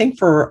 And I think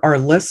for our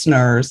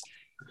listeners,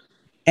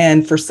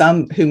 and for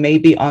some who may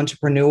be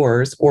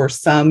entrepreneurs, or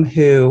some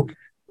who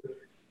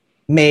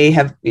may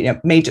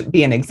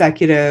be an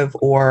executive,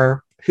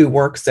 or who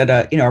works at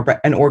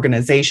an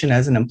organization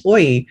as an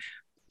employee,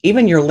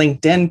 even your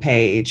LinkedIn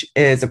page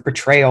is a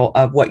portrayal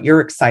of what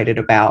you're excited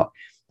about.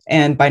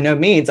 And by no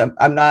means,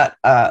 I'm not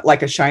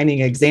like a shining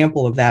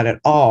example of that at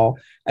all.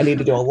 I need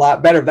to do a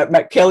lot better.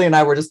 But Kelly and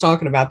I were just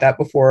talking about that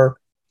before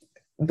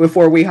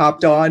we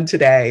hopped on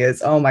today.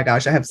 Is, oh my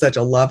gosh, I have such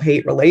a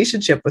love-hate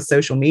relationship with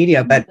social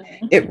media, but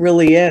it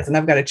really is. And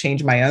I've got to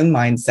change my own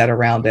mindset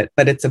around it.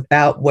 But it's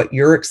about what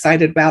you're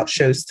excited about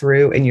shows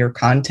through in your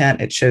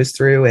content. It shows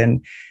through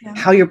in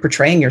how you're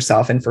portraying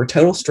yourself. And for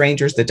total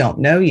strangers that don't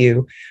know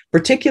you,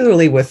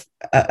 particularly with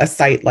a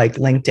site like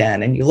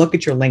LinkedIn, and you look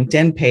at your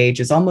LinkedIn page,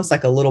 it's almost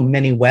like a little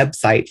mini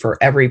website for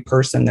every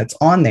person that's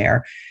on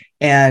there.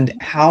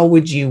 And how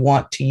would you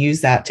want to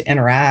use that to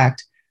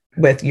interact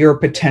with your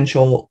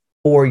potential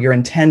or your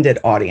intended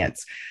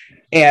audience?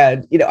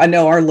 And, I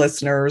know our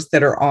listeners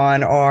that are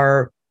on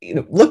our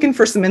looking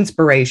for some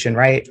inspiration,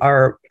 right?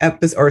 Our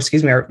episode, or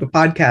excuse me, our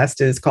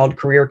podcast is called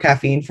Career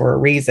Caffeine for a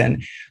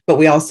reason. But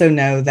we also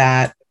know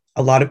that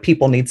a lot of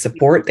people need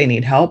support. They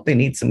need help. They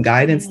need some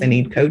guidance. They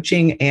need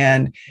coaching.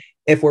 And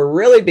if we're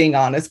really being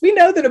honest, we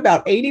know that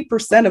about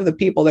 80% of the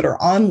people that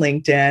are on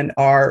LinkedIn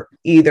are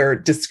either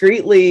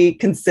discreetly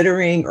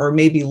considering or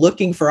maybe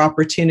looking for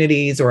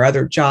opportunities or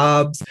other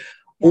jobs,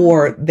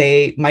 or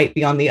they might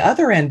be on the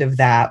other end of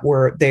that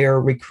where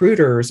they're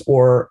recruiters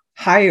or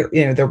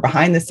they're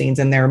behind the scenes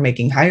and they're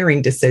making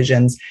hiring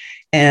decisions.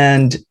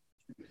 And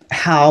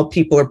how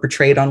people are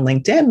portrayed on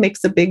LinkedIn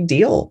makes a big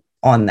deal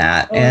on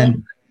that.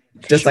 And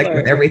just like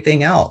with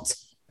everything else.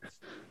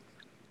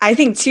 I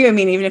think too, I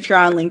mean, even if you're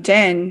on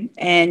LinkedIn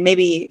and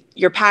maybe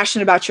you're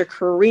passionate about your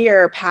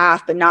career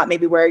path, but not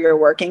maybe where you're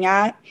working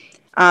at,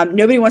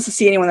 nobody wants to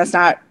see anyone that's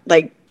not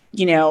like,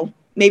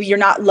 maybe you're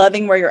not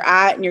loving where you're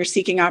at and you're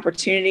seeking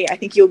opportunity. I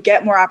think you'll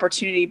get more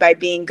opportunity by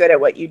being good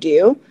at what you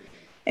do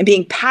and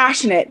being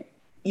passionate.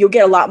 You'll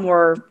get a lot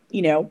more,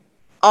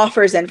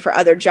 offers in for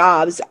other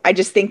jobs. I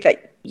just think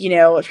that,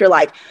 if you're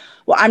like,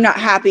 well, I'm not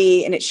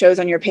happy and it shows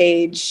on your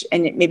page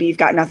and maybe you've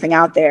got nothing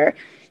out there,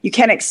 you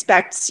can't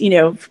expect,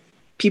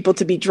 people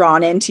to be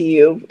drawn into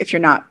you if you're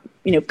not,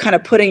 kind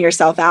of putting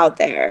yourself out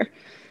there.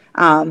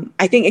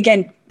 I think,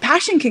 again,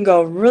 passion can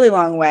go a really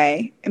long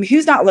way. I mean,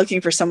 who's not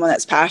looking for someone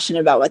that's passionate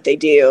about what they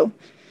do?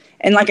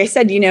 And like I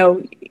said,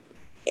 a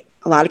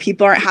lot of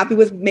people aren't happy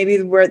with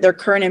maybe where their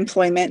current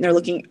employment and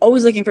they're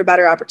always looking for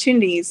better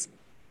opportunities.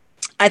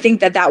 I think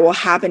that will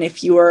happen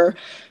if you're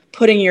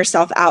putting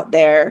yourself out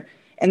there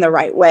in the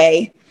right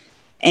way.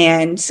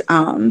 And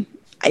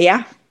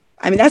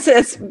I mean,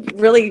 that's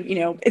really,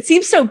 it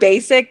seems so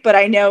basic, but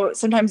I know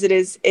sometimes it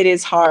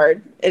is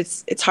hard.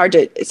 It's hard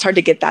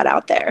to get that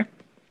out there.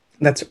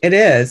 It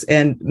is.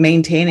 And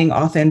maintaining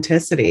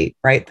authenticity,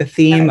 right? The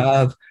theme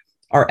of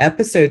our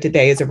episode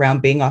today is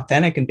around being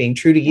authentic and being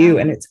true to you.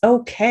 And it's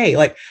okay.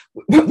 Like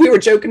we were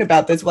joking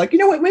about this, like,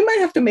 what, we might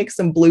have to make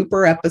some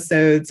blooper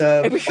episodes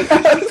of this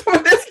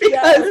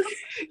because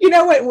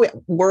we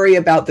worry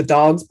about the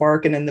dogs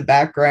barking in the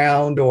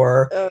background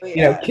or,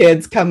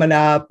 kids coming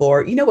up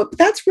or, but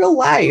that's real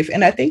life.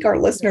 And I think our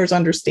listeners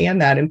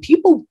understand that and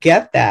people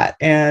get that.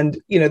 And,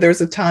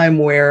 there's a time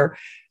where,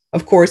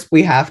 of course,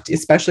 we have to,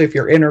 especially if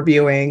you're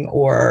interviewing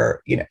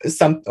or,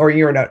 or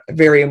you're in a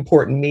very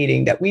important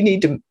meeting, that we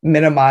need to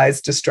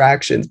minimize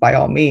distractions by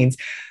all means.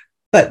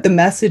 But the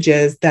message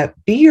is that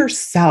be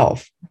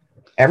yourself.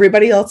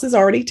 Everybody else is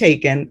already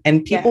taken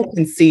and people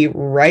can see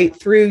right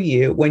through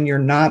you when you're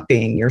not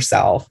being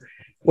yourself,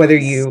 whether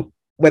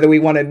we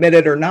want to admit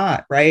it or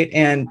not. Right.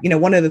 And,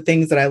 one of the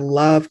things that I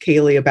love,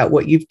 Kaylee, about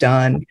what you've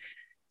done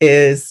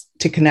is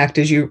to connect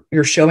is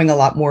you're showing a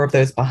lot more of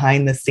those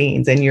behind the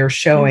scenes and you're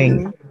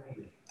showing,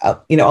 a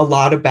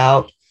lot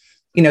about,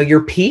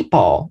 your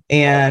people.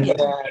 And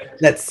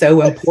that's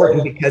so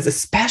important because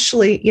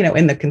especially,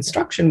 in the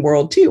construction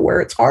world too, where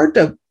it's hard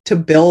to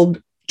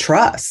build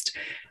trust,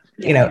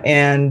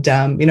 and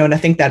I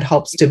think that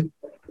helps to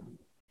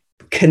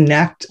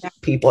connect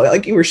people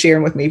like you were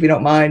sharing with me, if you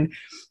don't mind,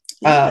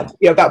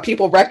 about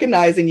people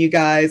recognizing you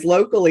guys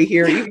locally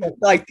here, even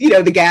like,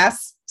 the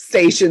gas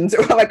stations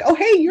are like, oh,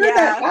 hey, you're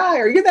that guy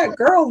or you're that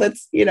girl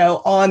that's,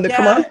 on the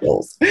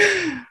commercials.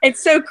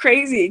 It's so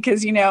crazy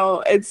because,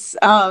 it's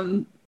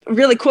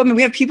really cool. I mean,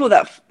 we have people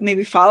that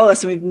maybe follow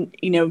us and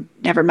we've,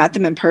 never met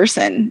them in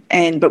person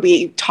but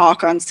we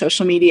talk on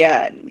social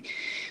media and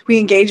we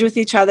engage with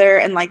each other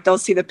and like, they'll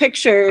see the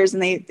pictures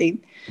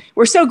and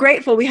we're so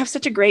grateful. We have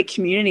such a great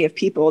community of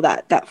people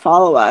that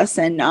follow us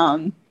and,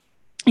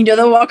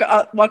 they'll walk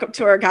up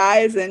to our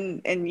guys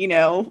and,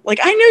 like,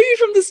 I know you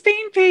from the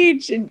Spain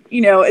page. And,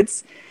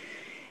 it's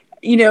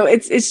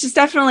just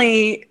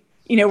definitely,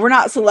 we're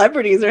not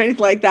celebrities or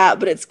anything like that,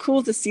 but it's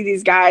cool to see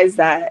these guys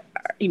that,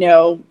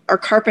 are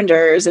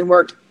carpenters and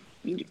work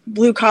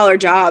blue collar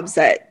jobs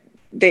that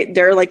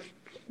they're like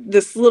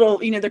this little,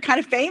 they're kind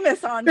of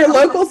famous on. They're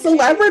local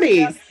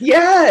celebrities.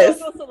 Yes.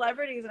 Local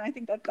celebrities. And I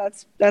think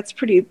that's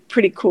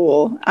pretty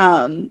cool.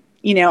 And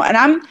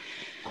I'm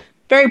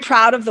very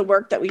proud of the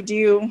work that we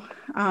do.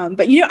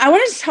 But, I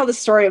wanted to tell the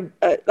story of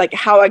like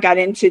how I got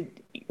into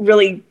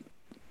really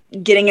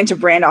getting into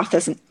brand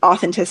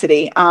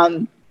authenticity.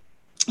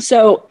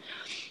 So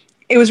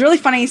it was really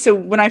funny. So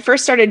when I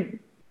first started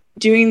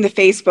doing the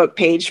Facebook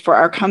page for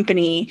our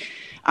company,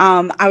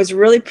 I was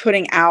really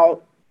putting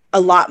out a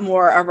lot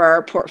more of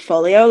our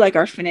portfolio, like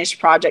our finished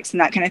projects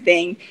and that kind of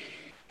thing.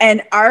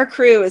 And our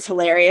crew is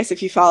hilarious.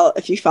 If you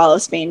follow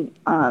Spain,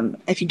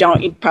 if you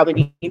don't, you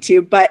probably need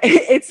to, but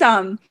it's,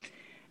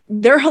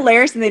 they're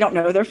hilarious and they don't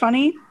know they're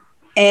funny.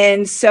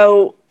 And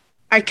so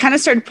I kind of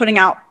started putting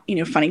out,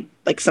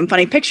 some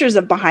funny pictures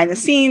of behind the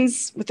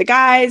scenes with the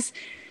guys.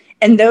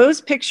 And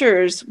those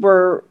pictures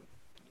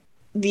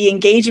the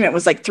engagement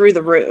was like through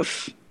the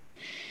roof.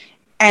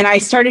 And I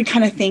started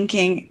kind of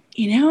thinking,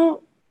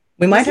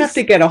 we might have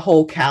to get a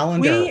whole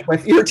calendar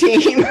with your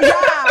team. Yeah,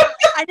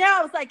 I know.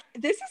 I was like,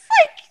 this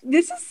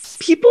is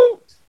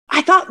people.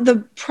 I thought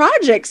the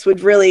projects would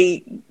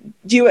really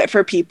do it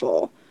for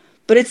people.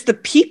 but it's the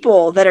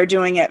people that are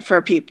doing it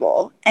for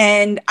people.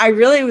 And I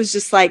really was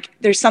just like,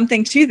 there's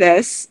something to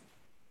this.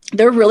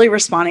 They're really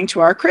responding to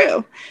our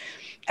crew.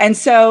 And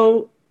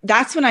so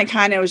that's when I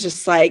kind of was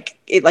just like,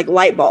 it like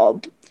light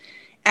bulb.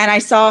 And I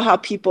saw how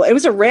people, it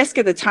was a risk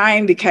at the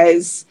time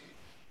because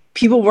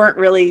people weren't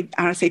really,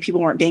 I don't say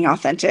people weren't being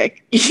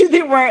authentic.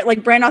 They weren't,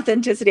 like, brand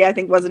authenticity, I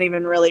think, wasn't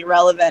even really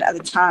relevant at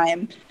the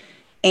time.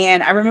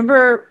 And I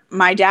remember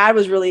my dad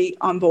was really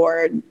on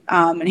board,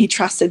 and he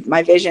trusted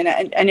my vision.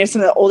 And I know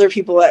some of the older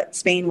people at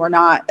Spain were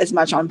not as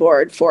much on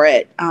board for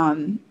it.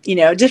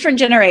 Different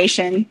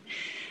generation.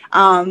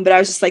 But I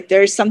was just like,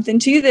 there's something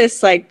to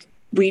this. Like,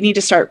 we need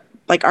to start,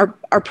 like,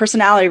 our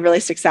personality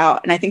really sticks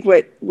out. And I think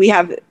what we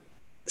have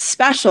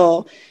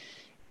special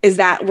is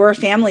that we're a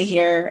family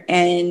here,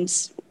 and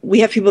we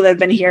have people that have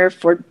been here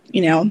for,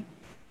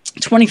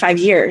 25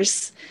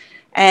 years.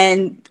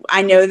 And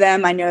I know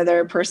them, I know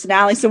their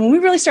personality. So when we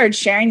really started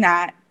sharing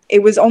that,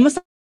 it was almost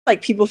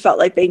like people felt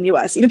like they knew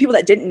us. Even people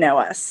that didn't know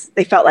us,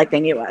 they felt like they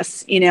knew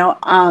us,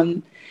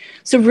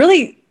 So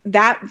really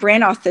that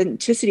brand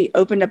authenticity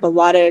opened up a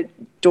lot of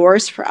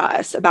doors for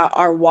us about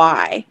our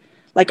why.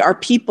 Like, our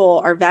people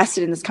are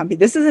vested in this company.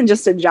 This isn't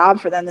just a job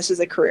for them. This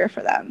is a career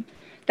for them.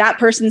 That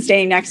person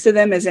standing next to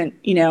them isn't,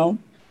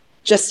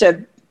 just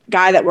a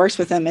guy that works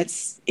with him.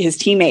 It's his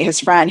teammate, his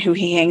friend who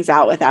he hangs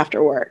out with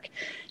after work,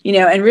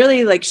 and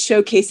really, like,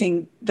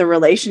 showcasing the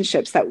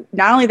relationships that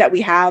not only that we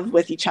have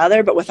with each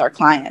other, but with our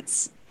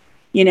clients,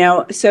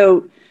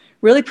 so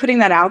really putting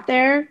that out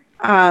there,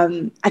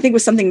 I think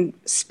was something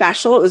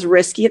special. It was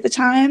risky at the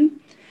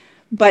time,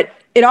 but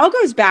it all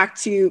goes back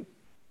to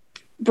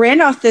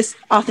brand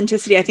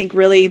authenticity. I think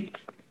really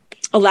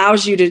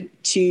allows you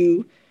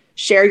to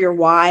share your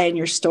why and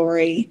your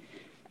story,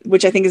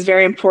 which I think is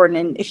very important.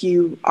 And if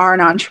you are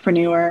an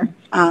entrepreneur,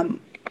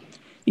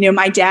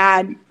 my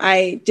dad,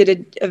 I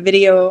did a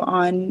video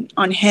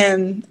on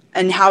him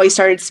and how he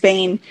started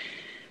Spain.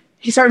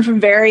 He started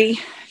from very,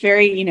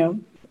 very,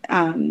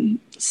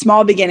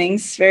 small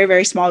beginnings, very,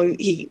 very small.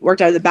 He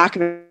worked out of the back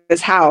of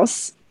his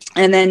house.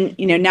 And then,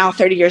 now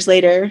 30 years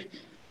later,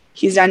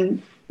 he's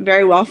done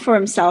very well for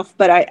himself.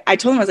 But I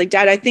told him, I was like,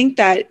 Dad, I think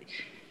that,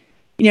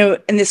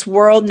 in this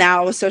world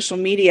now with social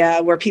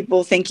media where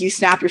people think you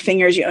snap your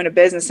fingers, you own a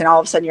business, and all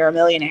of a sudden you're a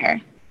millionaire.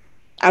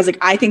 I was like,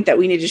 I think that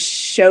we need to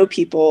show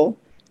people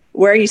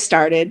where you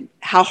started,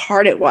 how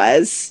hard it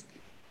was.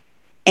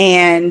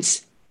 And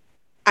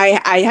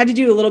I had to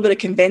do a little bit of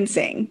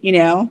convincing,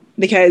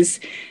 because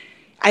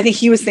I think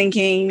he was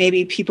thinking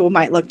maybe people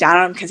might look down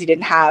on him because he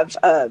didn't have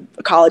a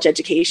college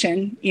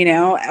education,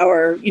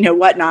 or,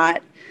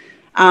 whatnot.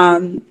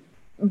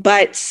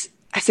 But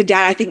I said,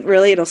 Dad, I think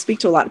really it'll speak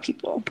to a lot of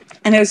people.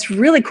 And it was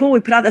really cool. We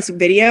put out this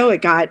video.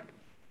 It got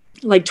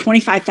like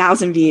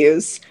 25,000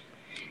 views.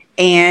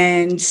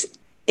 And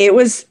it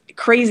was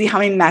crazy how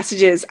many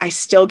messages I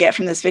still get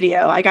from this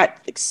video. I got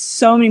like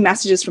so many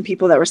messages from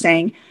people that were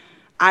saying,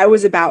 I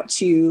was about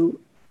to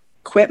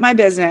quit my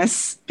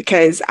business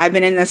because I've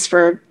been in this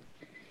for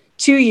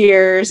 2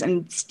 years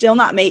and still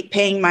not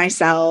paying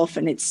myself.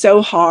 And it's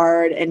so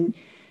hard. And,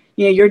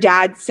 your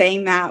dad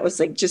saying that was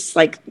like, just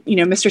like,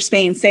 Mr.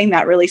 Spain saying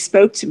that really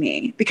spoke to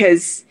me,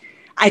 because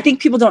I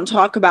think people don't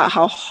talk about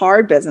how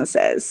hard business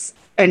is,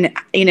 and,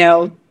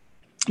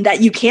 that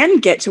you can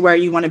get to where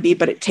you want to be,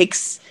 but it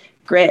takes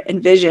grit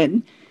and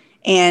vision,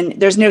 and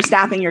there's no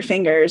snapping your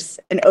fingers,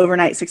 and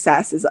overnight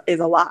success is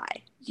a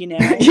lie,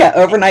 Yeah.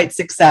 Overnight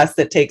success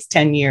that takes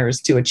 10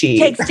 years to achieve.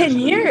 Takes 10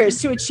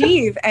 years to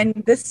achieve. And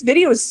this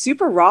video was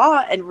super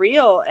raw and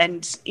real.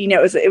 And,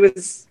 it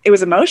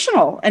was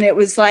emotional, and it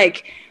was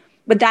like,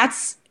 but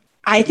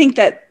I think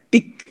that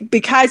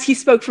because he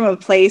spoke from a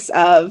place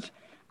of,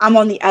 I'm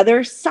on the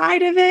other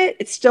side of it,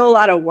 it's still a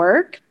lot of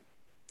work,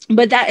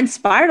 but that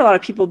inspired a lot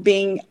of people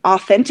being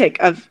authentic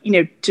of,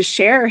 to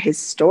share his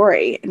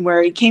story and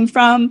where he came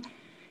from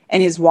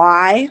and his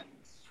why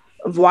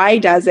he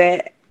does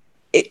it.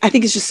 I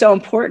think it's just so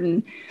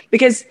important,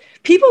 because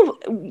people,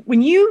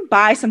 when you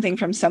buy something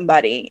from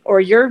somebody or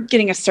you're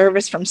getting a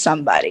service from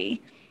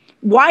somebody,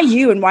 why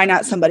you and why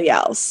not somebody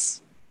else?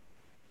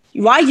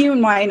 Why you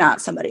and why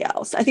not somebody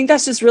else? I think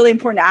that's just really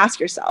important to ask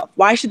yourself.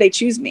 Why should they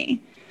choose me?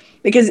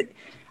 Because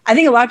I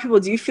think a lot of people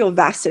do feel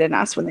vested in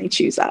us when they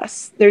choose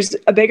us. There's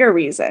a bigger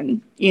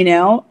reason,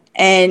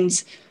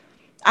 and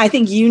I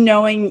think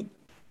knowing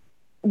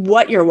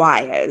what your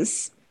why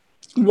is,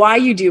 why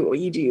you do what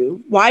you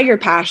do, why you're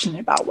passionate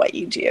about what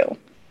you do.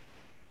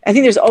 I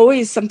think there's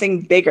always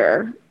something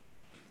bigger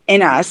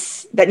in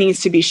us that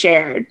needs to be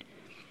shared.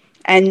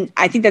 And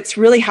I think that's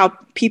really how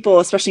people,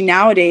 especially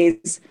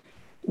nowadays,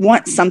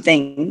 want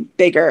something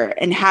bigger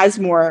and has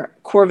more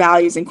core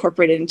values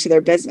incorporated into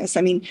their business.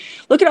 I mean,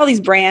 look at all these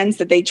brands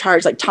that they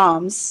charge, like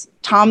Tom's.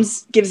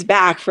 Tom's gives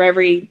back for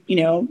every,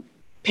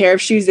 pair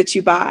of shoes that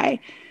you buy.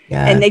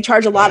 Yeah. And they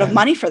charge a lot of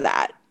money for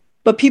that.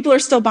 But people are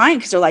still buying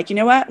because they're like, you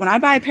know what? When I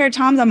buy a pair of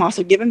Tom's, I'm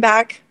also giving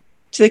back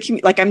to the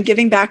community. Like, I'm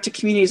giving back to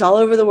communities all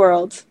over the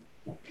world,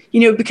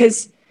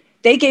 because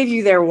they gave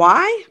you their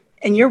why,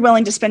 and you're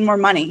willing to spend more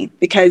money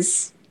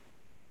because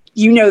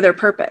their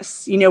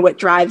purpose, what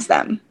drives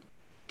them.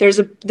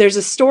 there's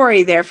a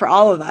story there for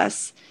all of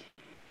us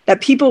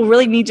that people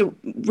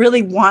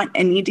really want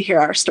and need to hear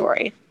our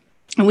story.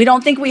 And we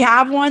don't think we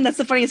have one. That's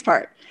the funniest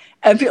part.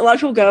 And a lot of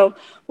people go,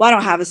 well, I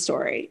don't have a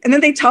story. And then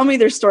they tell me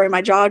their story.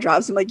 My jaw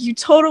drops. I'm like, you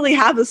totally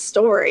have a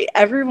story.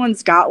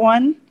 Everyone's got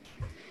one.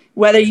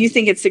 Whether you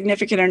think it's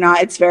significant or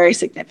not, it's very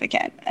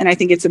significant. And I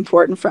think it's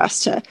important for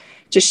us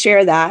to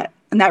share that.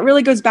 And that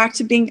really goes back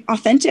to being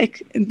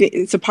authentic.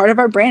 It's a part of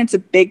our brand. It's a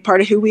big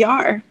part of who we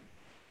are.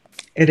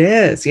 It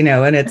is,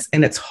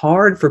 and it's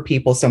hard for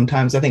people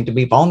sometimes, I think, to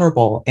be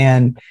vulnerable.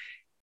 And,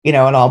 and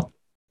I'll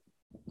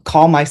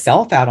call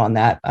myself out on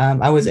that.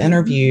 I was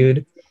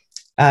interviewed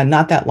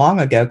not that long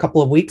ago, a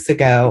couple of weeks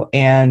ago,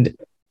 and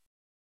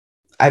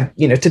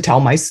to tell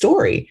my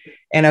story.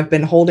 And I've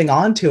been holding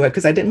on to it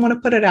because I didn't want to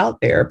put it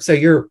out there. So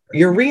you're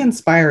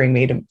re-inspiring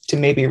me to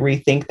maybe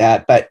rethink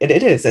that. But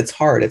it's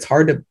hard. It's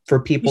hard for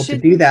people to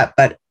do that.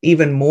 But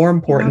even more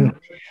important,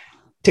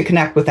 to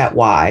connect with that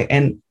why,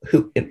 and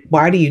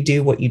why do you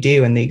do what you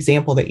do? And the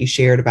example that you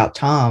shared about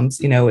Tom's,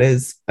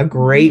 is a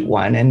great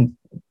one. And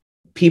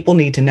people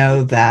need to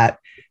know that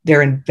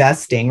they're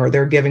investing or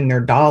they're giving their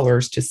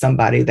dollars to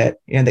somebody that,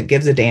 that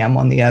gives a damn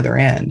on the other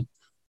end.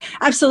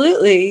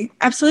 Absolutely.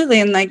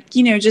 Absolutely. And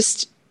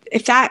just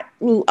if that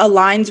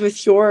aligns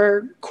with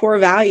your core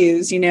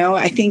values,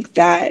 I think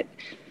that,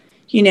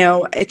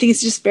 I think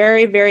it's just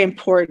very, very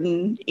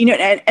important,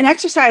 an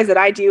exercise that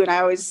I do. And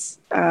I always,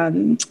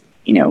 I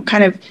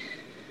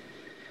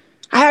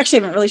actually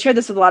haven't really shared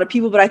this with a lot of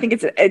people, but I think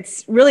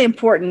it's really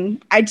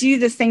important. I do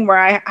this thing where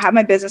I have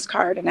my business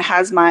card and it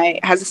has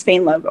a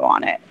Spain logo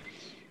on it.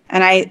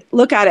 And I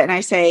look at it and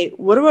I say,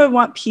 what do I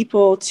want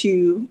people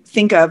to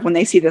think of when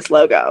they see this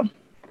logo?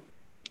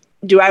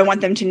 Do I want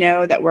them to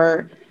know that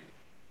we're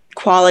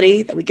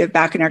quality, that we give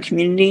back in our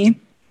community,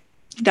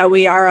 that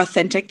we are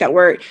authentic, that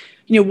we're,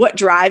 what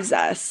drives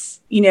us,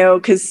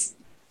 because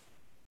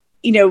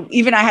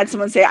even I had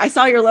someone say, I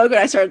saw your logo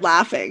and I started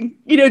laughing,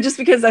 just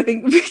because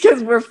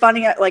because we're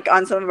funny at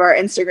on some of our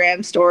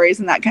Instagram stories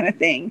and that kind of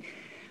thing.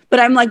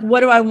 But I'm like,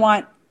 what do I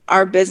want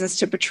our business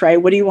to portray?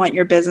 What do you want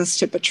your business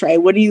to portray?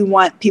 What do you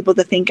want people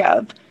to think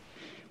of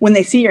when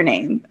they see your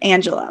name,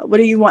 Angela? What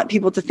do you want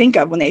people to think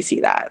of when they see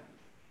that?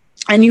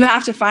 And you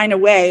have to find a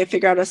way,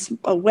 figure out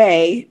a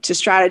way to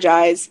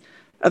strategize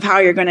of how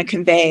you're going to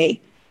convey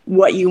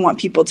what you want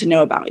people to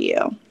know about you.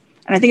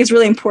 And I think it's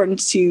really important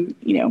to,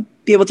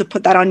 be able to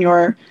put that on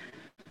your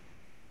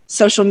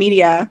social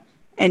media.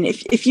 And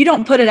if you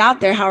don't put it out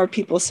there, how are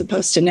people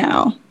supposed to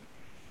know?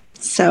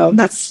 So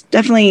that's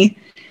definitely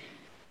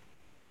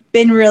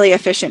been really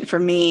efficient for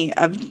me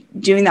of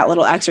doing that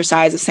little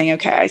exercise of saying,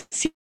 okay, I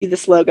see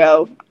this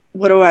logo.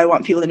 What do I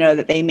want people to know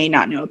that they may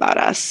not know about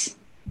us?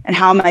 And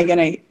how am I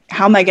going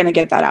to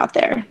get that out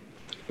there?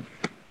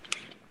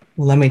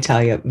 Well, let me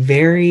tell you,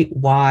 very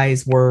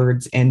wise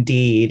words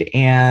indeed.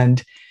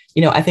 And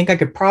I think I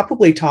could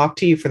probably talk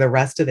to you for the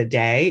rest of the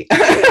day, and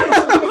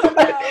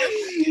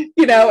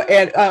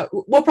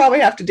we'll probably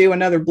have to do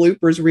another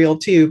bloopers reel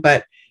too.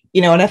 But,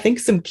 and I think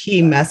some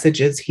key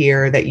messages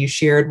here that you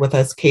shared with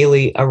us,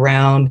 Kaylee,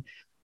 around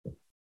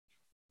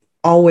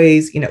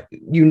always,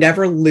 you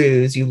never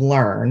lose, you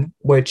learn,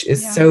 which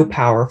is so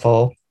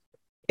powerful.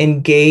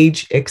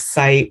 Engage,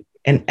 excite,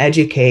 and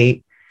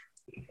educate.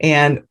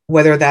 And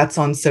whether that's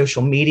on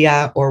social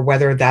media or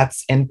whether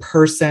that's in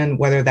person,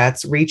 whether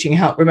that's reaching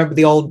out, remember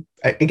the old,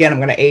 again, I'm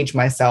going to age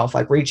myself,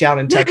 like reach out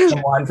and text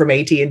someone from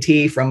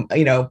AT&T from,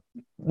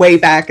 way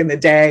back in the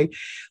day.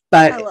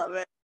 But I love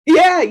it.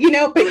 Yeah,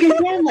 but you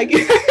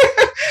can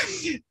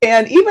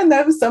and even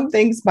though some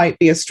things might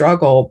be a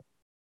struggle,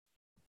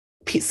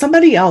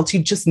 somebody else,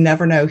 you just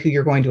never know who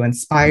you're going to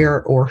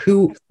inspire or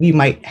who you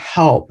might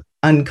help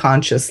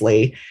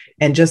unconsciously.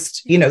 And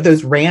just,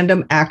 those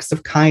random acts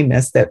of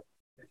kindness that,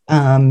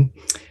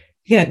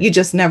 you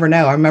just never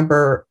know. I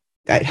remember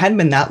it hadn't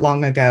been that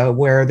long ago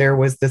where there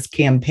was this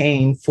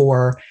campaign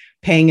for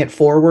paying it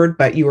forward,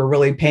 but you were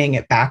really paying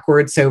it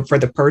backwards. So for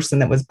the person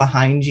that was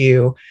behind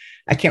you,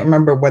 I can't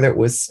remember whether it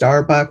was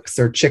Starbucks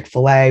or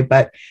Chick-fil-A,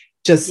 but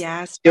just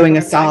doing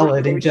a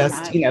solid and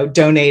just,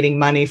 donating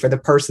money for the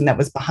person that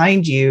was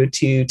behind you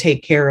to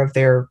take care of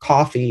their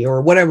coffee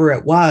or whatever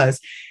it was.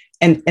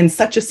 And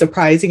such a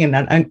surprising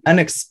and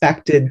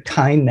unexpected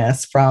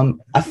kindness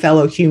from a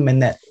fellow human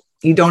that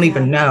you don't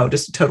even know,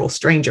 just a total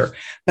stranger.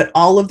 But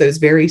all of those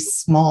very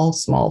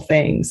small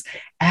things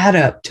add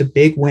up to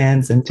big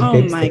wins and to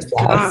big success.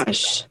 Oh my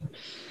gosh.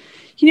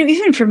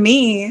 Even for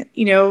me,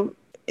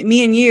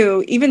 me and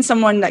you, even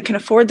someone that can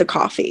afford the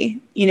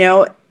coffee,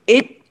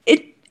 it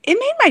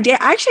made my day.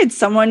 I actually had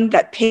someone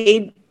that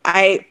paid,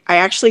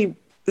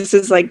 this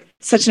is like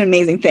such an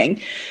amazing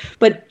thing,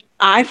 but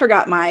I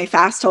forgot my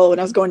fast toll when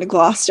I was going to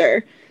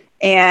Gloucester,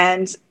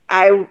 and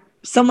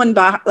someone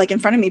in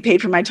front of me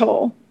paid for my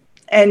toll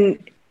and,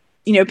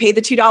 paid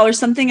the $2,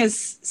 something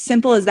as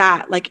simple as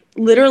that, like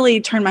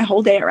literally turned my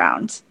whole day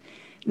around.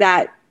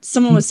 That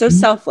someone was so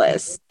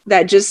selfless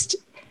that just,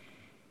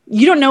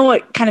 you don't know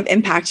what kind of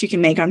impact you can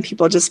make on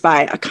people just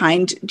by a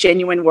kind,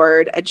 genuine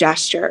word, a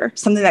gesture,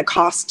 something that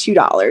costs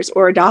 $2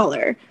 or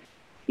 $1.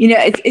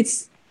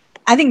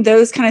 I think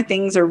those kind of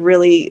things are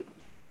really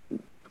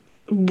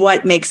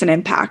what makes an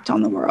impact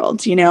on the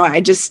world.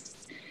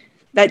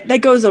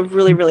 That goes a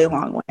really, really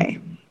long way.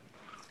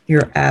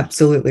 You're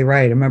absolutely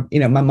right. I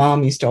remember, my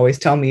mom used to always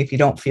tell me, if you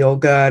don't feel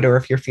good or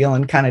if you're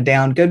feeling kind of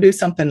down, go do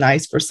something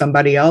nice for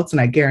somebody else.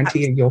 And I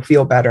guarantee you'll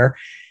feel better.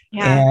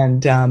 Yeah.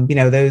 And,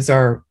 those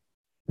are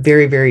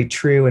very, very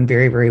true and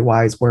very, very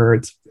wise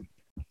words.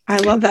 I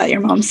love that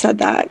your mom said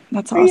that.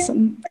 That's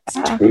awesome.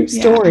 True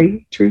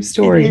story. True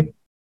story.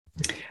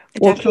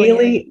 Well,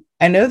 Kaylee,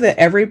 I know that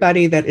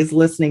everybody that is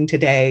listening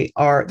today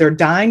they're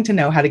dying to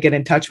know how to get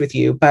in touch with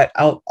you, but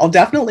I'll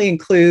definitely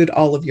include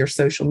all of your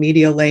social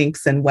media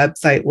links and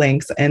website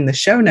links in the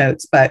show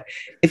notes. But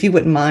if you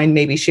wouldn't mind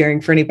maybe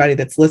sharing for anybody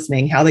that's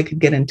listening, how they could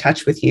get in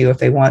touch with you if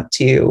they want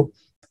to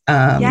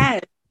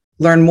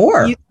learn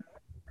more.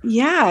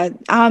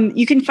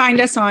 You can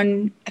find us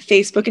on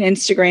Facebook and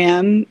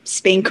Instagram,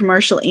 Spain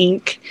Commercial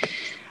Inc.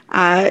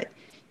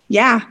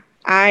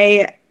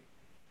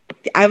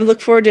 I look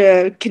forward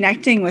to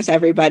connecting with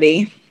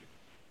everybody.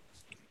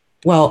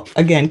 Well,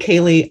 again,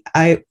 Kaylee,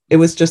 it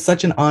was just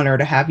such an honor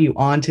to have you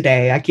on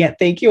today. I can't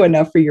thank you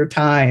enough for your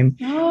time.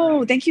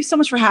 Oh, thank you so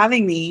much for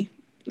having me.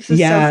 This is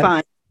so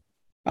fun.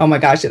 Oh my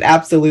gosh, it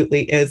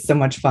absolutely is so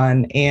much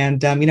fun.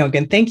 And,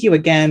 again, thank you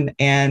again.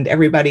 And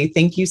everybody,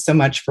 thank you so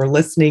much for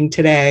listening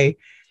today.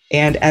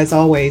 And as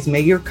always,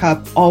 may your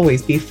cup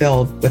always be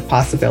filled with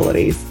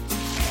possibilities.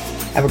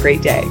 Have a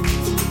great day.